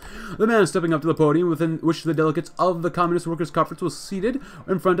liberation. The man stepping up to the podium within which the delegates of the Communist Workers' Conference was seated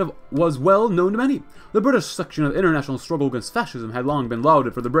in front of was well known to many. The British section of the international struggle against fascism had long been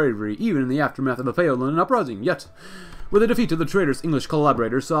lauded for their bravery, even in the aftermath of the failed London uprising. Yet, with the defeat of the traitorous English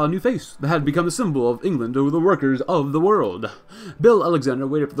collaborators, saw a new face that had become the symbol of England to the workers of the world. Bill Alexander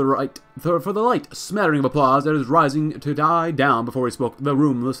waited for the light smattering of applause that is rising to die down before he spoke, the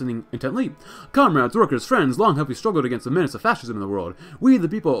room listening intently. Comrades, workers, friends, long have we struggled against the menace of fascism in the world. We, the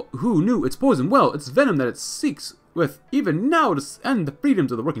people who knew its poison well, its venom that it seeks with even now to end the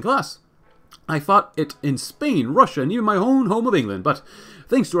freedoms of the working class. I fought it in Spain, Russia, and even my own home of England, but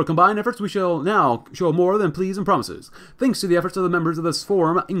thanks to our combined efforts, we shall now show more than pleas and promises. Thanks to the efforts of the members of this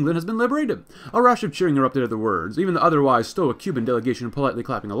forum, England has been liberated. A rush of cheering erupted at the words, even the otherwise stoic Cuban delegation politely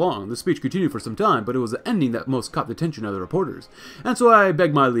clapping along. The speech continued for some time, but it was the ending that most caught the attention of the reporters. And so I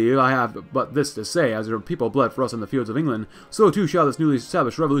beg my leave, I have but this to say, as your people bled for us in the fields of England, so too shall this newly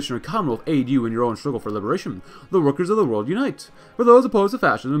established revolutionary commonwealth aid you in your own struggle for liberation. The workers of the world unite. For those opposed to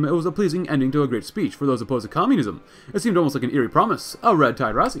fascism, it was a pleasing ending to a great speech. For those opposed to communism, it seemed almost like an eerie promise, a red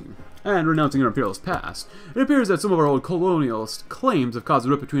tide rising. And renouncing our imperialist past, it appears that some of our old colonialist claims have caused a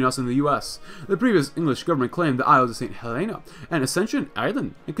rift between us and the U.S. The previous English government claimed the Isles of St. Helena and Ascension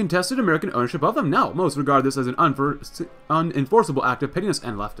Island, and contested American ownership of them. Now, most regard this as an unenforceable act of pettiness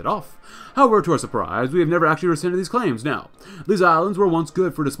and laughed it off. However, to our surprise, we have never actually rescinded these claims. Now, these islands were once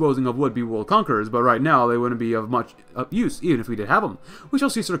good for disposing of would-be world conquerors, but right now they wouldn't be of much use, even if we did have them. We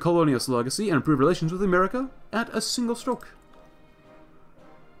shall cease our colonialist legacy and improve relations with America at a single stroke.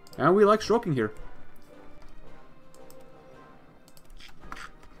 And we like stroking here.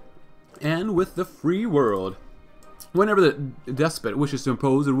 And with the free world. Whenever the despot wishes to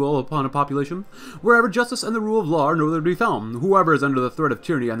impose a rule upon a population, wherever justice and the rule of law are nowhere to be found, whoever is under the threat of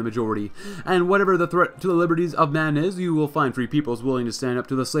tyranny and the majority, and whatever the threat to the liberties of man is, you will find free peoples willing to stand up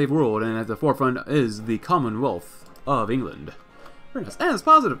to the slave world, and at the forefront is the Commonwealth of England. Very nice. And it's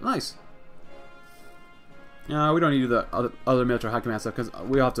positive. Nice. We don't need to do the other military high command stuff, because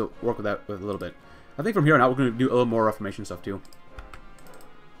we'll have to work with that a little bit. I think from here on out, we're going to do a little more Reformation stuff, too.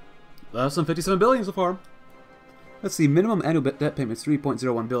 That's some 57 billion so far. Let's see, minimum annual debt payment is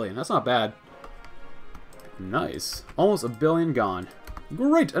 3.01 billion. That's not bad. Nice. Almost a billion gone.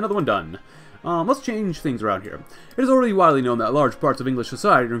 Great, another one done. Let's change things around here. It is already widely known that large parts of English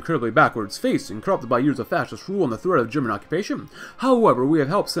society are incredibly backwards, faced and corrupted by years of fascist rule and the threat of German occupation. However, we have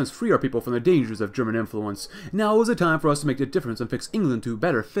helped since free our people from the dangers of German influence. Now is the time for us to make a difference and fix England to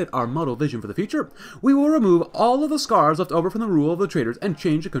better fit our model vision for the future. We will remove all of the scars left over from the rule of the traitors and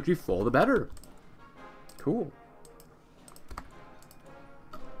change the country for the better. Cool.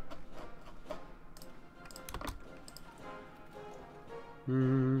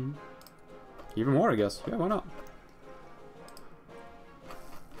 Even more, I guess. Yeah, why not?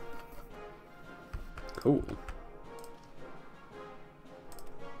 Cool.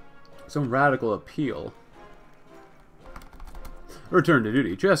 Some radical appeal. Return to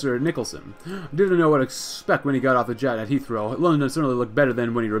duty. Chester Nicholson didn't know what to expect when he got off the jet at Heathrow. London certainly looked better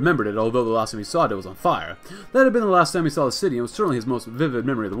than when he remembered it, although the last time he saw it was on fire. That had been the last time he saw the city, and was certainly his most vivid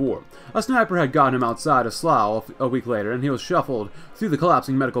memory of the war. A sniper had gotten him outside of Slough a week later, and he was shuffled through the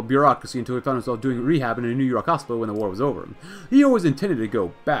collapsing medical bureaucracy until he found himself doing rehab in a New York hospital when the war was over. He always intended to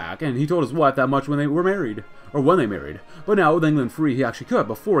go back, and he told his wife that much when they were married. Or when they married. But now, with England free, he actually could.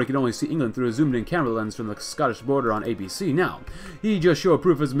 Before, he could only see England through a zoomed-in camera lens from the Scottish border on ABC. Now, he just showed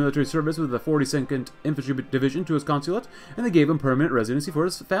proof of his military service with the 42nd Infantry Division to his consulate, and they gave him permanent residency for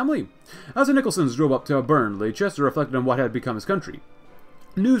his family. As the Nicholsons drove up to Burnley, Chester reflected on what had become his country.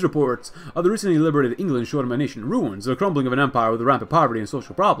 News reports of the recently liberated England showed him a nation in ruins, the crumbling of an empire with rampant poverty and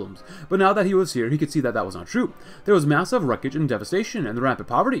social problems. But now that he was here, he could see that that was not true. There was massive wreckage and devastation and the rampant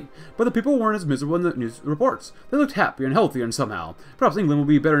poverty. But the people weren't as miserable in the news reports. They looked happier and healthier, and somehow, perhaps England will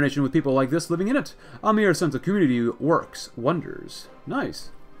be a better nation with people like this living in it. A mere sense of community works wonders. Nice.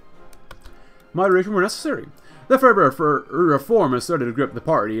 Moderation were necessary. The fervor for reform has started to grip the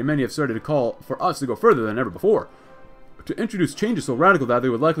party, and many have started to call for us to go further than ever before. To introduce changes so radical that they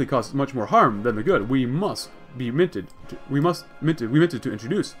would likely cause much more harm than the good, we must be minted to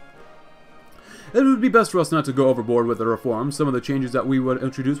introduce. It would be best for us not to go overboard with the reforms. Some of the changes that we would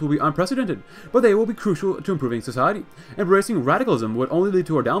introduce will be unprecedented, but they will be crucial to improving society. Embracing radicalism would only lead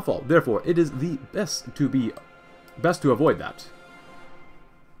to our downfall. Therefore, it is the best to avoid that.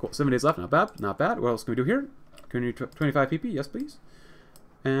 Cool. 7 days left. Not bad. Not bad. What else can we do here? Can we do 25 PP? Yes, please.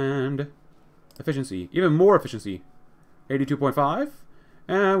 And efficiency. Even more efficiency. 82.5,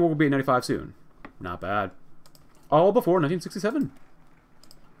 and we'll be at 95 soon. Not bad. All before 1967.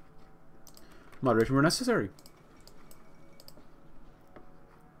 Moderation were necessary.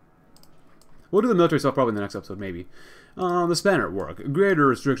 We'll do the military stuff probably in the next episode, maybe. The spanner at work. Greater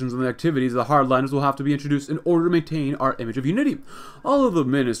restrictions on the activities of the hardliners will have to be introduced in order to maintain our image of unity. All of the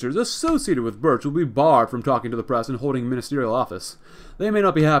ministers associated with Birch will be barred from talking to the press and holding ministerial office. They may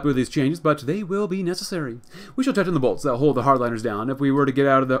not be happy with these changes, but they will be necessary. We shall tighten the bolts that hold the hardliners down. If we were to get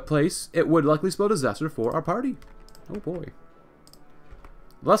out of that place, it would likely spell disaster for our party. Oh boy.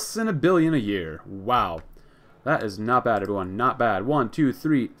 Less than $1 billion a year. Wow. That is not bad, everyone. Not bad. 1, 2,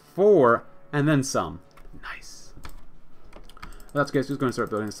 3, 4, and then some. Nice. Well, that's good. Just going to start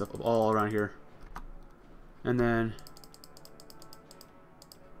building stuff all around here. And then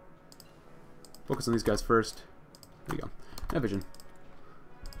focus on these guys first. There you go. Night vision.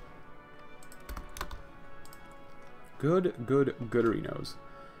 Gooderinos.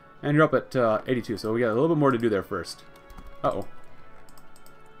 And you're up at 82, so we got a little bit more to do there first. Uh-oh.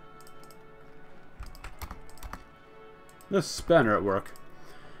 The spanner at work.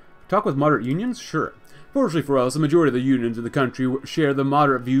 Talk with moderate unions? Sure. Fortunately for us, the majority of the unions in the country share the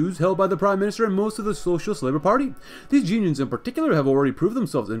moderate views held by the Prime Minister and most of the Socialist Labour Party. These unions in particular have already proved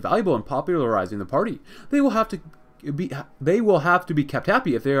themselves invaluable in popularizing the party. They will have to be kept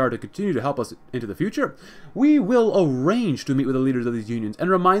happy if they are to continue to help us into the future. We will arrange to meet with the leaders of these unions and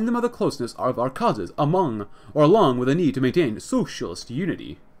remind them of the closeness of our causes along with the need to maintain socialist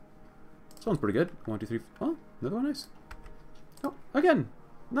unity. Sounds pretty good. 1, 2, 3. Oh, another one. Nice. Oh, again.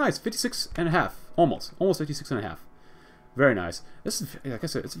 Nice. 56.5. Almost 56.5. Very nice. This is, like I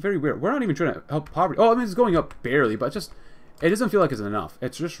said, it's very weird. We're not even trying to help poverty. Oh, I mean, it's going up barely, but just, it doesn't feel like it's enough.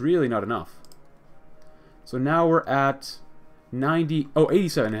 It's just really not enough. So now we're at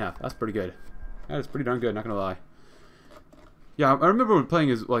 87.5. That's pretty good. That is pretty darn good, not gonna lie. Yeah, I remember when playing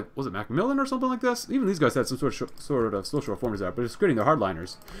as, like, was it Macmillan or something like this? Even these guys had some sort of social reformers there, but it's creating the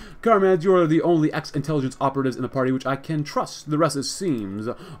hardliners. Carmad, you are the only ex-intelligence operatives in the party which I can trust. The rest, it seems,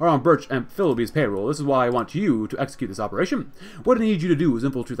 are on Birch and Philby's payroll. This is why I want you to execute this operation. What I need you to do is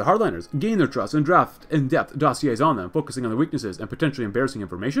infiltrate the hardliners, gain their trust, and draft in-depth dossiers on them, focusing on their weaknesses and potentially embarrassing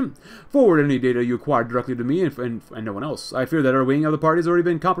information. Forward any data you acquired directly to me and no one else. I fear that our wing of the party has already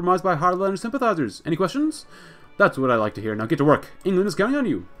been compromised by hardliner sympathizers. Any questions? That's what I like to hear. Now get to work. England is counting on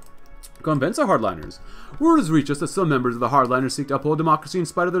you. Convince our hardliners. Word has reached us that some members of the hardliners seek to uphold democracy in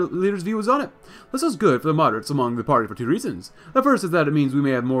spite of their leaders' views on it. This is good for the moderates among the party for two reasons. The first is that it means we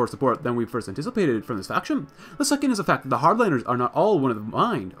may have more support than we first anticipated from this faction. The second is the fact that the hardliners are not all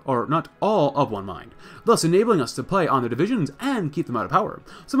not all of one mind, thus enabling us to play on their divisions and keep them out of power.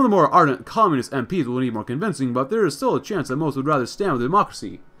 Some of the more ardent communist MPs will need more convincing, but there is still a chance that most would rather stand with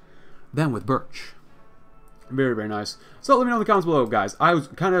democracy than with Birch. Very, very nice. So let me know in the comments below, guys. I was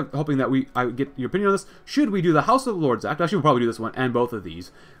kind of hoping that I would get your opinion on this. Should we do the House of Lords Act? Actually, we'll probably do this one and both of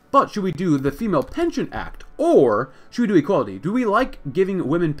these. But should we do the Female Pension Act? Or should we do equality? Do we like giving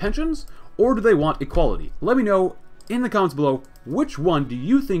women pensions? Or do they want equality? Let me know in the comments below which one do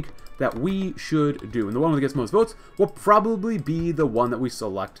you think that we should do. And the one that gets most votes will probably be the one that we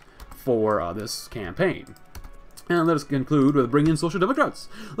select for this campaign. And let us conclude with bringing in Social Democrats.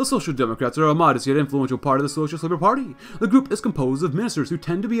 The Social Democrats are a modest yet influential part of the Socialist Labour Party. The group is composed of ministers who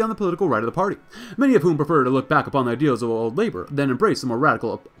tend to be on the political right of the party, many of whom prefer to look back upon the ideals of old Labour, then embrace a more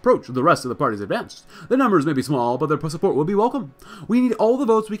radical approach the rest of the party's advanced. The numbers may be small, but their support will be welcome. We need all the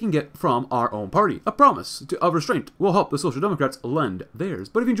votes we can get from our own party. A promise of restraint will help the Social Democrats lend theirs.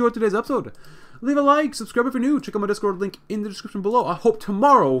 But if you enjoyed today's episode, leave a like, subscribe if you're new, check out my Discord link in the description below. I hope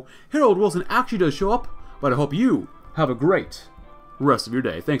tomorrow Harold Wilson actually does show up. But I hope you have a great rest of your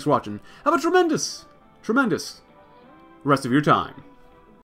day. Thanks for watching. Have a tremendous, tremendous rest of your time.